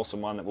that's an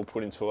awesome one that we'll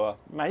put into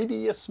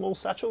maybe a small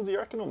satchel, do you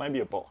reckon, or maybe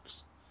a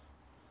box?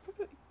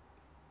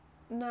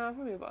 No,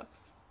 probably a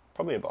box.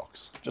 Probably a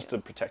box, just to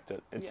protect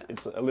it.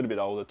 It's a little bit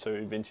older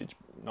too, vintage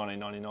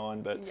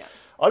 1999, but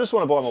I just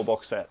want to buy more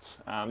box sets.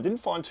 Didn't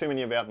find too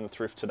many about in the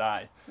thrift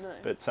today,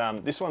 but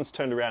this one's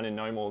turned around in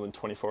no more than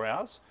 24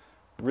 hours.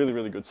 Really,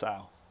 really good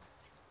sale.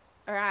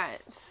 All right,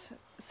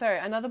 so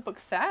another book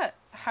set,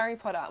 Harry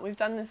Potter. We've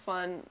done this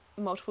one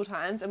multiple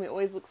times and we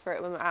always look for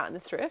it when we're out in the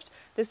thrift.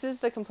 This is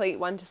the complete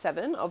 1 to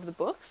 7 of the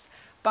books.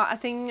 But a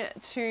thing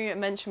to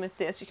mention with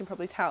this, you can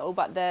probably tell,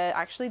 but they're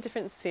actually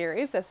different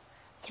series. There's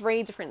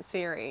 3 different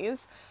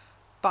series,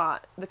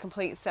 but the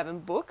complete 7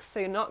 books. So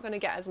you're not going to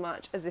get as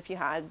much as if you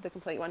had the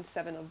complete 1 to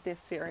 7 of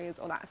this series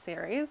or that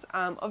series.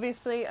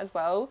 Obviously, as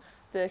well,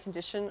 the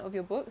condition of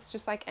your books,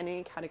 just like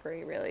any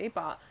category really,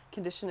 but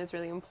condition is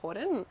really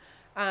important.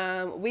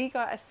 We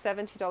got a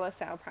 $70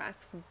 sale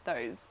price for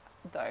those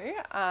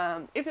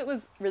though. If it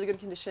was really good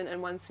condition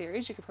in one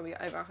series, you could probably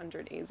get over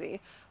 100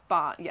 easy.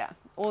 But yeah,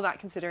 all that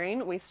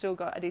considering, we still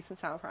got a decent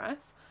sale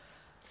price.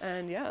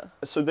 And yeah.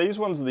 So these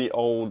ones are the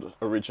old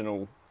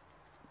original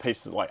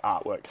pieces like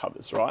artwork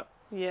covers, right?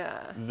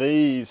 Yeah.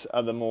 These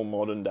are the more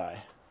modern day.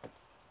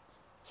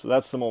 So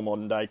that's the more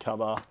modern day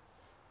cover.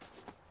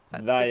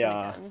 That's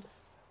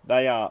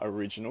they are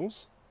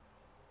originals.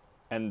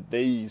 And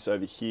these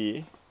over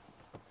here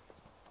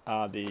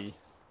are the,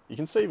 you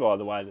can see by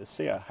the way,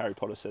 see how Harry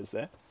Potter says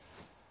there.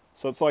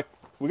 So it's like,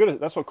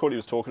 that's what Courtney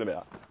was talking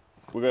about.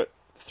 We've got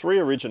 3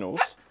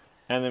 originals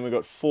and then we've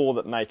got 4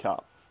 that make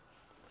up.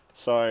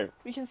 So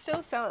you can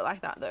still sell it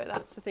like that though.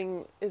 That's the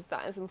thing, is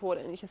that is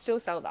important. You can still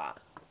sell that.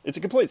 It's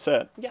a complete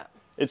set. Yeah.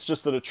 It's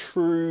just that a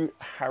true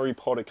Harry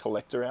Potter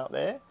collector out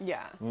there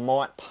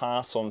might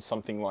pass on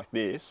something like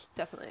this.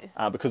 Definitely.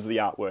 Because the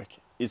artwork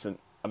isn't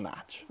a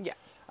match. Yeah.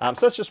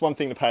 So that's just one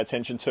thing to pay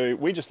attention to.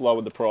 We just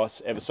lowered the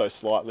price ever so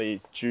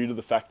slightly due to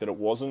the fact that it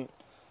wasn't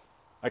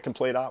a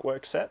complete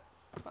artwork set.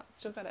 But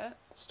still got it.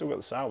 Still got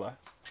the sale though.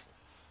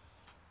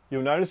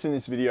 You'll notice in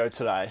this video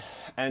today,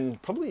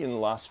 and probably in the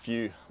last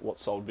few what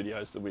sold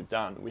videos that we've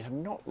done, we have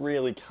not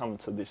really come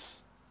to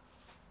this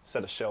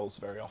set of shelves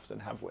very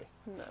often, have we?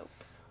 Nope.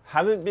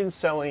 Haven't been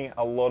selling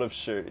a lot of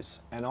shoes,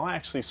 and I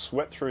actually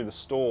swept through the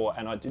store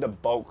and I did a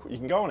bulk. You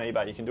can go on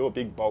eBay, you can do a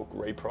big bulk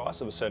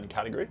reprice of a certain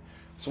category.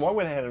 So I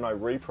went ahead and I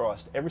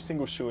repriced every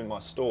single shoe in my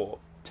store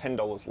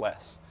 $10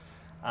 less.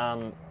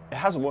 It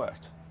hasn't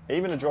worked.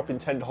 Even a drop in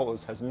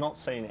 $10 has not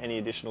seen any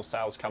additional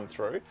sales come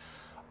through.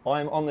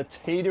 I'm on the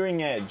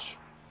teetering edge,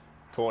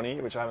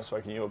 Courtney, which I haven't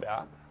spoken to you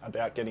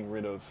about getting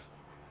rid of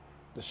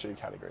the shoe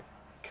category.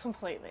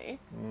 Completely.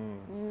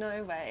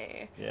 No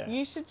way. Yeah.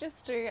 You should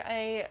just do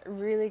a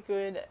really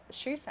good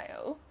shoe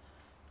sale.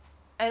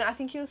 And I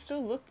think you'll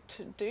still look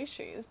to do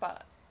shoes,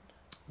 but...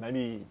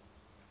 Maybe,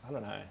 I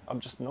don't know,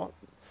 I'm just not...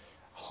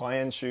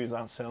 High-end shoes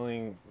aren't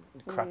selling,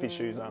 crappy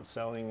shoes aren't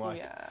selling. Like,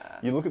 yeah.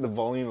 You look at the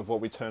volume of what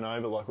we turn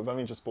over, like we've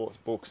only just bought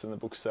books and the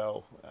books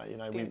sell. You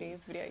know, DVDs,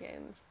 video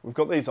games. We've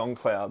got these on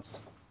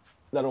clouds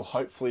that'll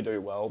hopefully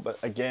do well, but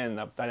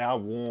again, they are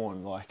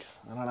worn. Like,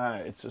 I don't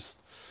know, it's just...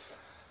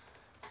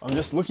 I'm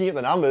just looking at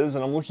the numbers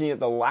and I'm looking at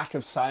the lack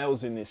of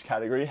sales in this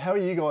category. How are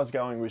you guys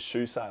going with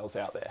shoe sales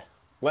out there?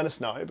 Let us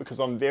know, because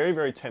I'm very,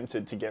 very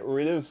tempted to get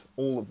rid of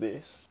all of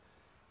this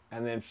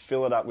and then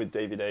fill it up with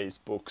DVDs,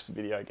 books,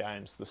 video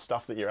games, the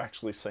stuff that you're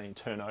actually seeing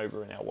turn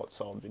over in our What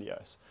Sold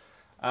videos.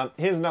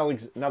 Here's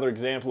another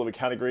example of a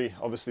category,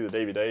 obviously the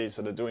DVDs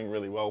that are doing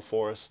really well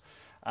for us.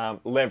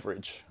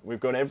 Leverage. We've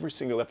got every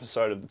single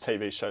episode of the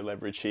TV show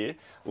Leverage here.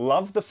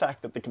 Love the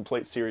fact that the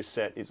complete series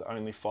set is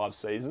only 5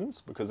 seasons,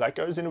 because that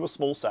goes into a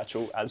small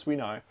satchel, as we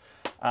know.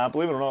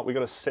 Believe it or not, we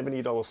got a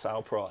 $70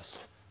 sale price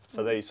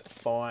for these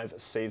 5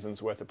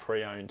 seasons worth of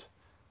pre-owned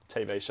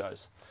TV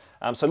shows.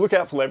 So look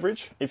out for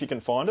Leverage if you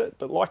can find it.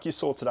 But like you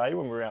saw today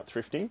when we were out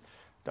thrifting,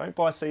 don't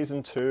buy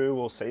season 2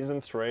 or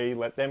season 3.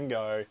 Let them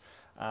go.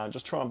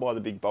 Just try and buy the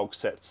big bulk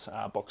sets,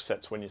 box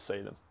sets when you see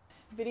them.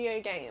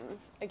 Video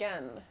games,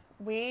 again.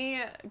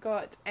 We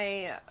got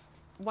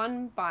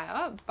one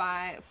buyer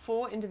buy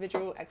 4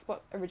 individual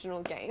Xbox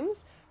original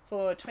games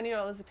for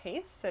 $20 a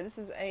piece. So this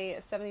is a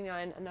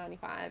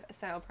 $79.95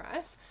 sale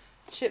price,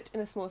 shipped in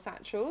a small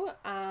satchel.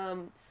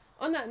 On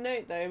that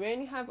note though, we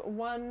only have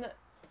 1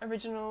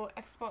 original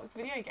Xbox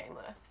video game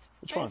left.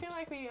 Which one? I feel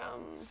like we,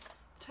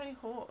 Tony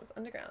Hawk's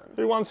Underground.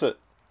 Who wants it?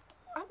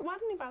 Why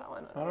didn't you buy that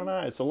one? I don't know,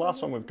 it's the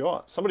last one we've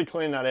got. Somebody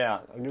clean that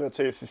out. I'll give it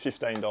to you for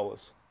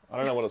 $15. I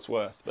don't know what it's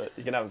worth, but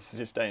you can have it for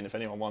 $15 if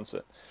anyone wants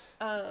it.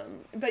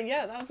 But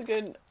yeah, that was a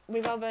good.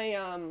 We love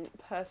a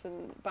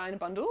person buying a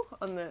bundle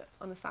on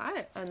the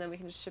site, and then we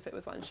can just ship it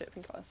with 1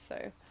 shipping cost.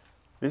 So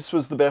this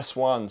was the best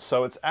one.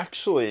 So it's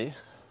actually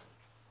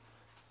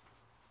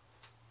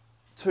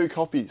 2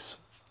 copies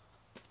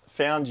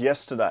found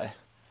yesterday.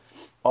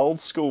 Old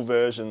school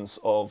versions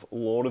of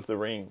Lord of the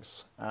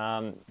Rings.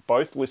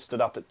 Both listed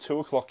up at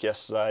 2 o'clock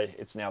yesterday.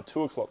 It's now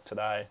 2 o'clock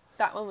today.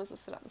 that one was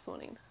listed up this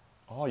morning.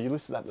 Oh, you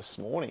listed that this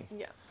morning?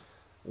 Yeah.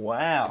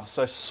 Wow.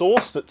 So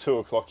sourced at 2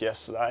 o'clock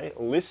yesterday,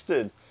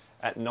 listed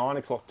at 9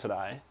 o'clock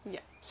today,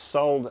 Yeah.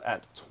 sold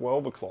at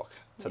 12 o'clock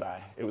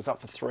today. It was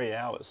up for 3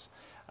 hours.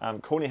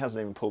 Courtney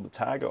hasn't even pulled the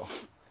tag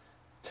off.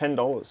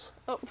 $10.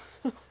 Oh,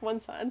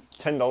 one side.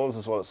 $10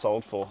 is what it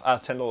sold for.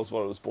 $10 is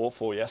what it was bought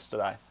for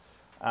yesterday.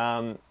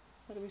 What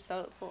did we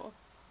sell it for?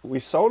 We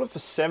sold it for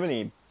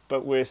 $70,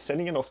 but we're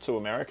sending it off to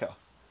America.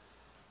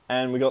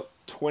 And we got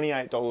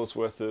 $28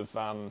 worth of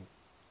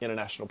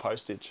international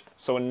postage.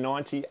 So a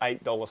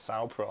 $98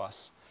 sale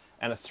price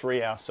and a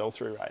 3-hour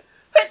sell-through rate.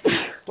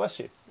 Bless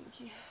you.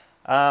 Thank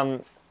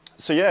you.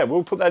 So yeah,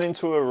 we'll put that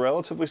into a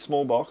relatively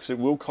small box. It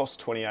will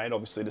cost $28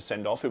 obviously to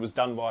send off. It was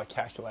done by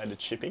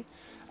calculated shipping.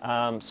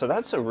 So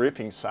that's a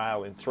ripping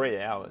sale in 3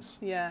 hours.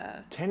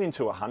 Yeah. 10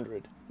 into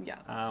 100.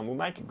 Yeah. We'll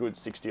make a good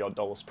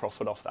 $60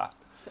 profit off that.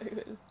 So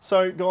good.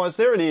 So guys,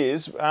 there it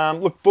is.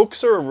 Look,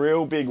 books are a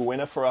real big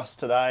winner for us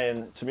today,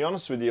 and to be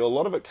honest with you, a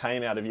lot of it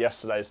came out of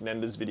yesterday's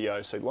members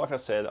video. So like I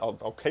said,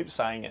 I'll keep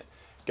saying it.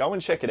 Go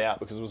and check it out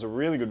because it was a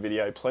really good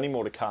video, plenty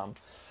more to come.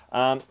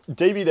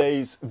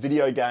 DVDs,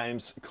 video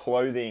games,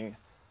 clothing,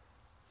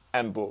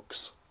 and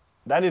books.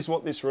 That is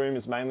what this room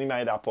is mainly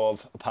made up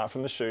of, apart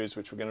from the shoes,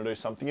 which we're going to do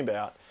something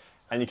about.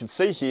 And you can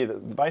see here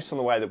that based on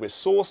the way that we're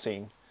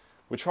sourcing,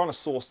 we're trying to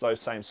source those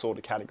same sort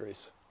of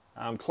categories.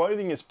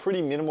 Clothing is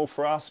pretty minimal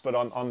for us, but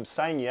I'm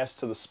saying yes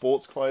to the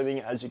sports clothing,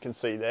 as you can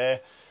see there.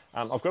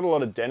 I've got a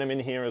lot of denim in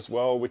here as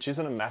well, which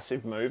isn't a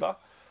massive mover.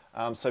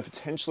 So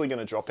potentially going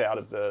to drop out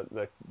of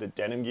the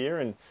denim gear.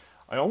 And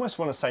I almost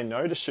want to say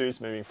no to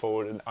shoes moving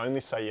forward and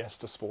only say yes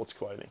to sports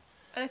clothing.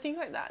 And I think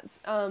like that's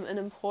an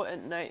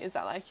important note is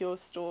that like your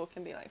store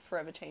can be like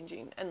forever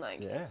changing and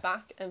like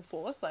back and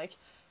forth. Like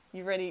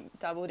you've already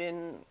dabbled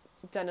in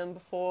denim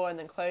before and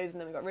then clothes and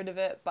then we got rid of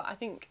it. But I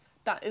think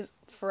that is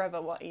forever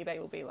what eBay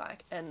will be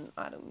like and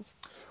items.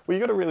 Well,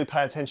 you got to really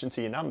pay attention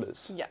to your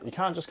numbers. Yeah. You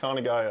can't just kind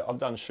of go, I've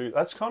done shoes.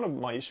 That's kind of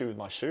my issue with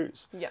my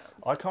shoes. Yeah.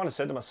 I kind of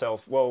said to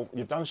myself, well,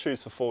 you've done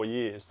shoes for 4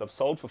 years. They've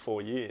sold for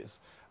 4 years.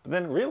 But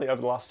then really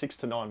over the last 6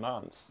 to 9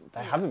 months,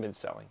 they haven't been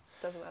selling.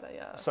 Doesn't matter,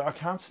 yeah. So I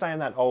can't stay in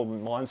that old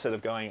mindset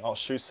of going, oh,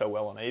 shoes sell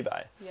well on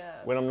eBay, Yeah.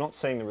 when I'm not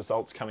seeing the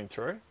results coming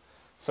through.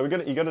 So you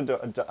got to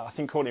do. I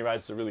think Courtney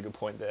raises a really good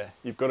point there.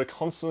 You've got to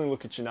constantly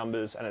look at your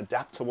numbers and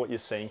adapt to what you're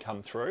seeing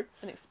come through.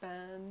 And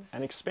expand.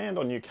 And expand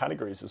on new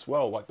categories as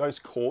well. Like those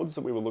cords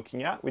that we were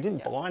looking at, we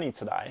didn't buy any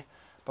today,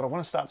 but I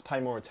want to start to pay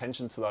more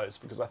attention to those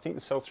because I think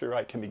the sell-through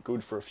rate can be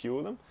good for a few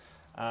of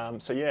them.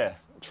 So yeah,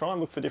 try and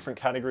look for different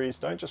categories.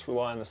 Don't just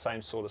rely on the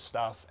same sort of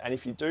stuff. And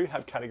if you do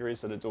have categories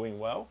that are doing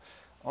well,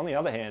 on the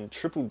other hand,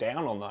 triple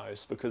down on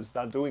those because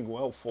they're doing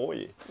well for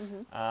you.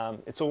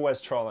 It's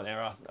always trial and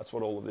error. That's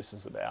what all of this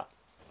is about.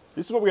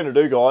 This is what we're going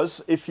to do,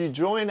 guys. If you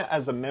join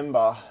as a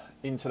member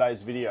in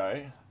today's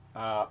video,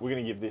 we're going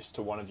to give this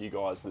to one of you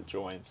guys that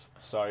joins.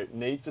 So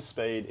Need for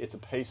Speed, it's a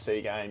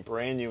PC game,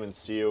 brand new and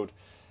sealed.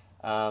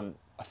 I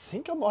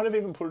think I might have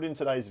even put it in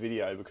today's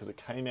video because it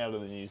came out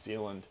of the New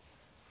Zealand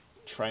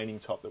training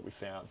top that we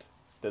found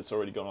that's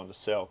already gone on to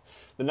sell.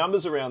 The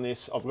numbers around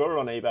this, I've got it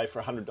on eBay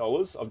for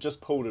 $100. I've just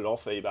pulled it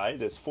off eBay.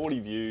 There's 40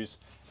 views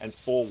and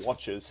 4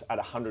 watches at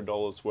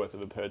 $100 worth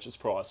of a purchase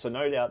price. So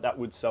no doubt that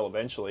would sell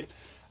eventually.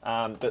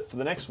 But for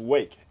the next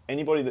week,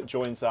 anybody that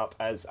joins up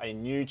as a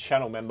new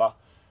channel member,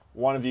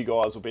 one of you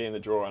guys will be in the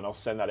draw and I'll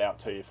send that out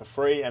to you for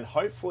free. And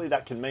hopefully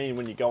that can mean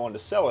when you go on to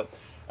sell it,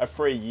 a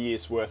free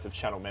year's worth of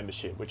channel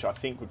membership, which I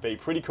think would be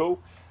pretty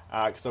cool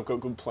because I've got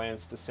good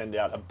plans to send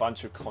out a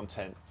bunch of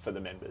content for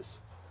the members.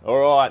 All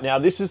right, now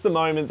this is the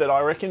moment that I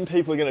reckon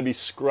people are going to be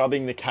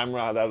scrubbing the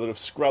camera. They would have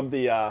scrubbed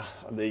the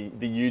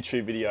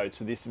YouTube video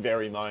to this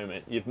very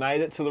moment. You've made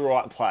it to the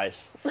right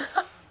place.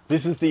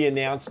 This is the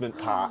announcement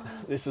part.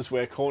 This is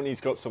where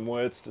Courtney's got some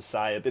words to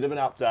say, a bit of an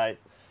update.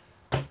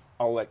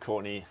 I'll let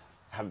Courtney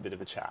have a bit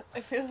of a chat.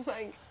 It feels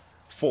like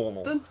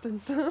formal. Dun,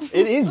 dun, dun.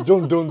 It is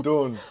dun dun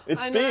dun.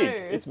 It's I big.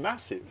 know. It's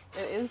massive.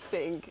 It is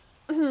big.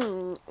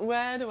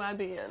 Where do I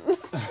begin?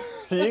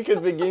 You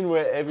could begin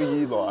wherever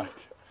you like.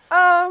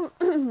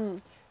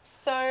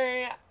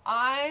 So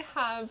I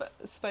have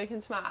spoken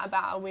to Matt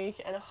about a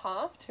week and a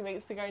half, 2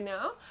 weeks ago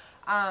now,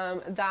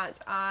 that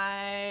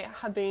I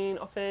have been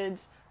offered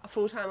a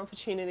full-time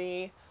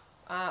opportunity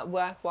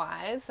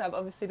work-wise. So I've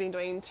obviously been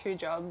doing 2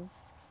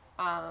 jobs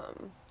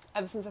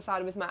ever since I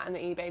started with Matt and the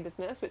eBay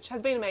business, which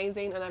has been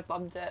amazing and I've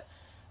loved it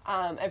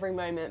every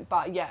moment.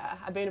 But yeah,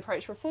 I've been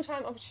approached for a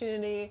full-time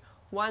opportunity,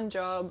 1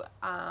 job,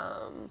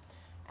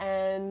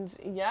 and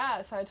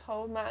yeah, so I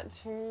told Matt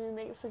 2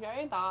 weeks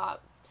ago that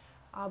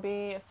I'll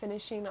be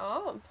finishing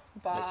up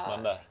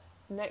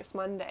next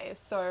Monday,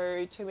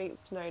 so 2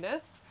 weeks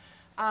notice.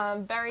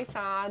 Very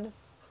sad,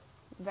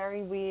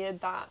 very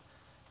weird that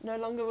no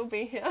longer will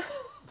be here.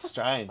 It's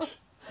strange.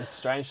 It's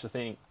strange to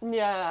think.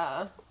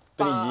 Yeah.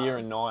 Been a year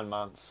and 9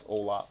 months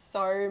all up.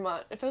 So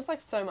much. It feels like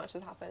so much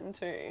has happened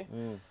too.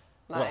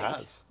 Like, well, it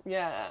has.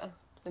 Yeah.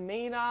 The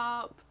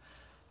meetup,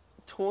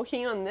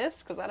 talking on this,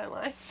 because I don't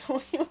like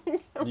talking on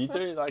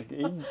camera.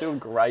 You do a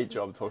great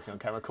job talking on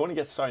camera. Courtney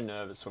gets so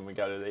nervous when we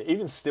go to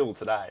even still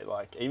today,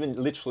 like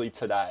even literally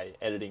today,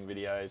 editing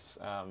videos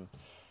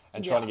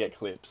and trying to get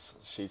clips.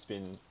 She's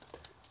been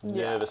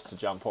nervous to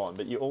jump on,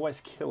 but you always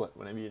kill it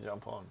whenever you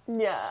jump on.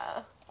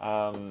 Yeah.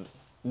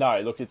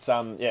 No, look, it's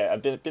yeah,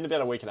 been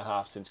about a week and a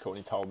half since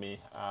Courtney told me.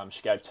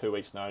 She gave 2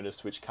 weeks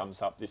notice, which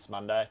comes up this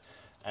Monday,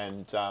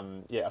 and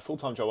yeah, a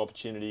full-time job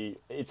opportunity.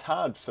 It's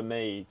hard for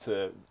me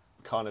to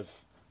kind of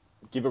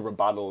give a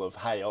rebuttal of,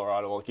 hey, all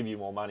right, I'll give you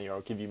more money or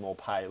I'll give you more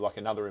pay, like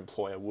another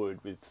employer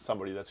would with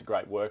somebody that's a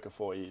great worker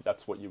for you.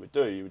 That's what you would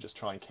do. You would just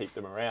try and keep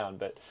them around,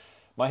 but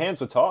my hands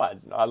were tied.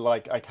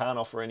 I can't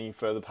offer any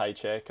further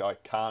paycheck. I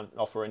can't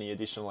offer any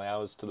additional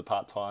hours to the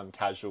part-time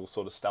casual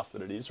sort of stuff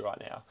that it is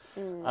right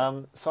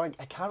now. So I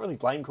can't really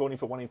blame Courtney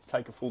for wanting to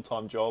take a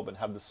full-time job and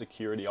have the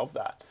security of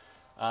that.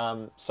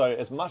 So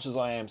as much as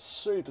I am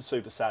super,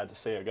 super sad to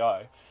see her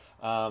go,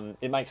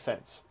 it makes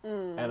sense.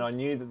 And I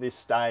knew that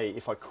this day,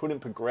 if I couldn't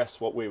progress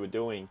what we were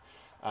doing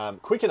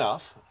quick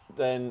enough,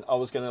 then I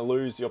was going to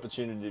lose the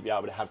opportunity to be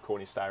able to have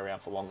Courtney stay around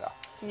for longer.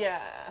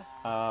 Yeah.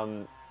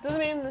 Doesn't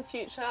mean in the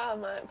future I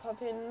might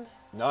pop in here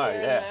and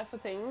there for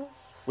things.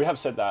 We have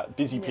said that.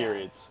 Busy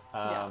periods.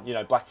 You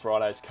know, Black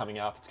Friday's coming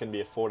up. It's going to be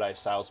a 4-day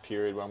sales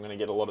period where I'm going to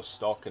get a lot of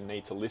stock and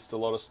need to list a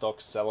lot of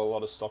stock, sell a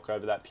lot of stock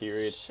over that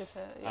period. Ship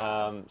it,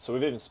 yeah. So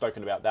we've even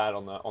spoken about that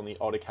on the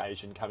odd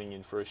occasion coming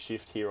in for a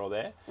shift here or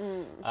there.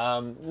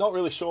 Not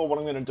really sure what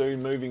I'm going to do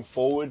moving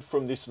forward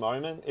from this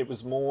moment. It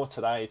was more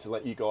today to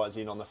let you guys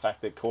in on the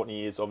fact that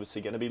Courtney is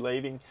obviously going to be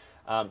leaving.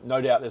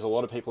 No doubt there's a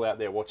lot of people out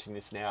there watching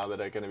this now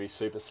that are going to be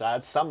super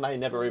sad. Some may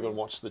never even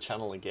watch the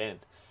channel again.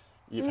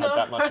 You've had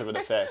that much of an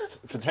effect,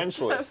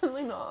 potentially.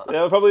 Definitely not.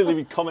 There'll probably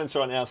leave comments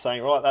right now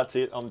saying, right, that's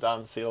it, I'm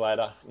done, see you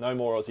later. No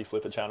more Aussie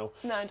Flipper channel.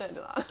 No, don't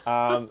do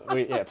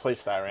that. Yeah, please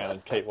stay around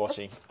and keep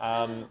watching.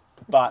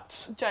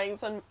 But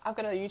James, I've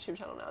got a YouTube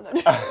channel now,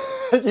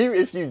 don't you?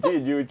 if you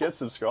did, you would get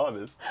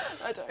subscribers.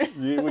 I don't.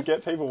 You would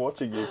get people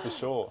watching you for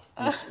sure.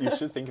 You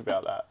should think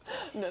about that.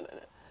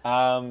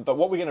 No. But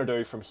what we're going to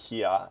do from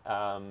here,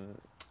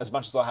 as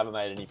much as I haven't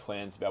made any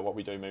plans about what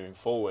we do moving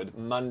forward,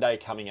 Monday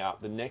coming up,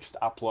 the next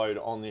upload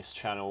on this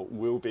channel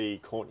will be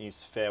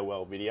Courtney's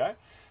farewell video.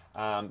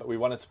 But we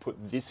wanted to put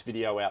this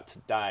video out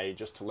today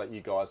just to let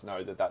you guys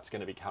know that that's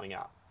going to be coming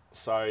up.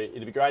 So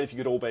it'd be great if you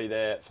could all be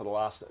there for the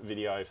last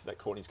video that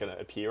Courtney's going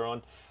to appear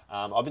on.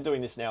 I've been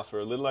doing this now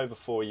for a little over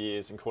 4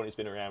 years, and Courtney's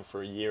been around for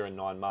 1 year and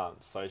 9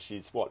 months. So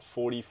she's, what,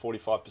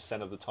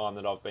 45% of the time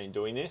that I've been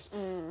doing this,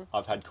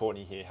 I've had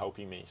Courtney here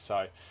helping me.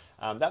 So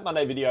that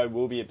Monday video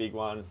will be a big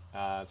one.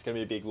 It's going to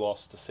be a big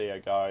loss to see her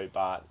go,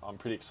 but I'm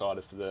pretty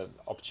excited for the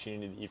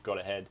opportunity that you've got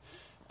ahead.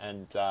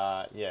 And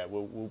yeah,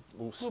 we'll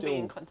still be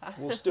in contact.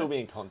 We'll still be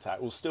in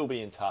contact. We'll still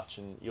be in touch,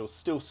 and you'll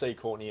still see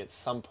Courtney at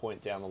some point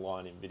down the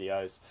line in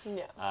videos.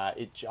 Yeah.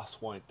 It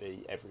just won't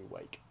be every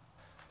week.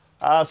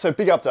 So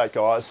big update,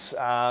 guys.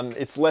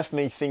 It's left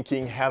me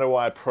thinking, how do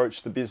I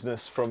approach the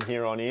business from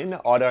here on in?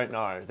 I don't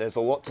know. There's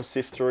a lot to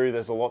sift through.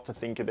 There's a lot to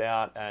think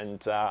about,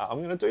 and I'm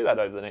going to do that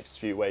over the next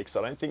few weeks.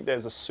 I don't think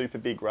there's a super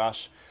big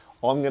rush.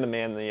 I'm going to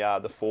man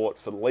the fort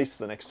for at least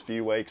the next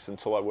few weeks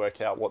until I work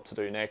out what to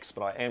do next,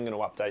 but I am going to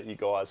update you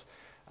guys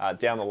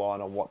down the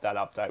line on what that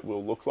update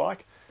will look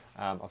like.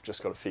 I've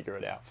just got to figure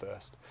it out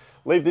first.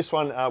 Leave this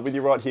one with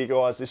you right here,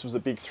 guys. This was a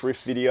big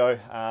thrift video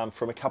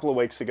from a couple of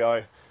weeks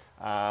ago.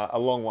 A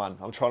long one.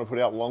 I'm trying to put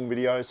out long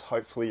videos.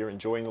 Hopefully you're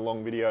enjoying the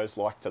long videos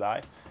like today.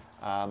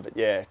 But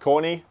yeah,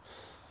 Courtney,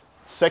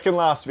 second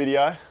last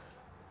video.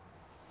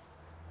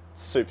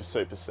 Super,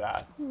 super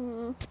sad.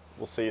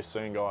 We'll see you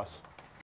soon, guys.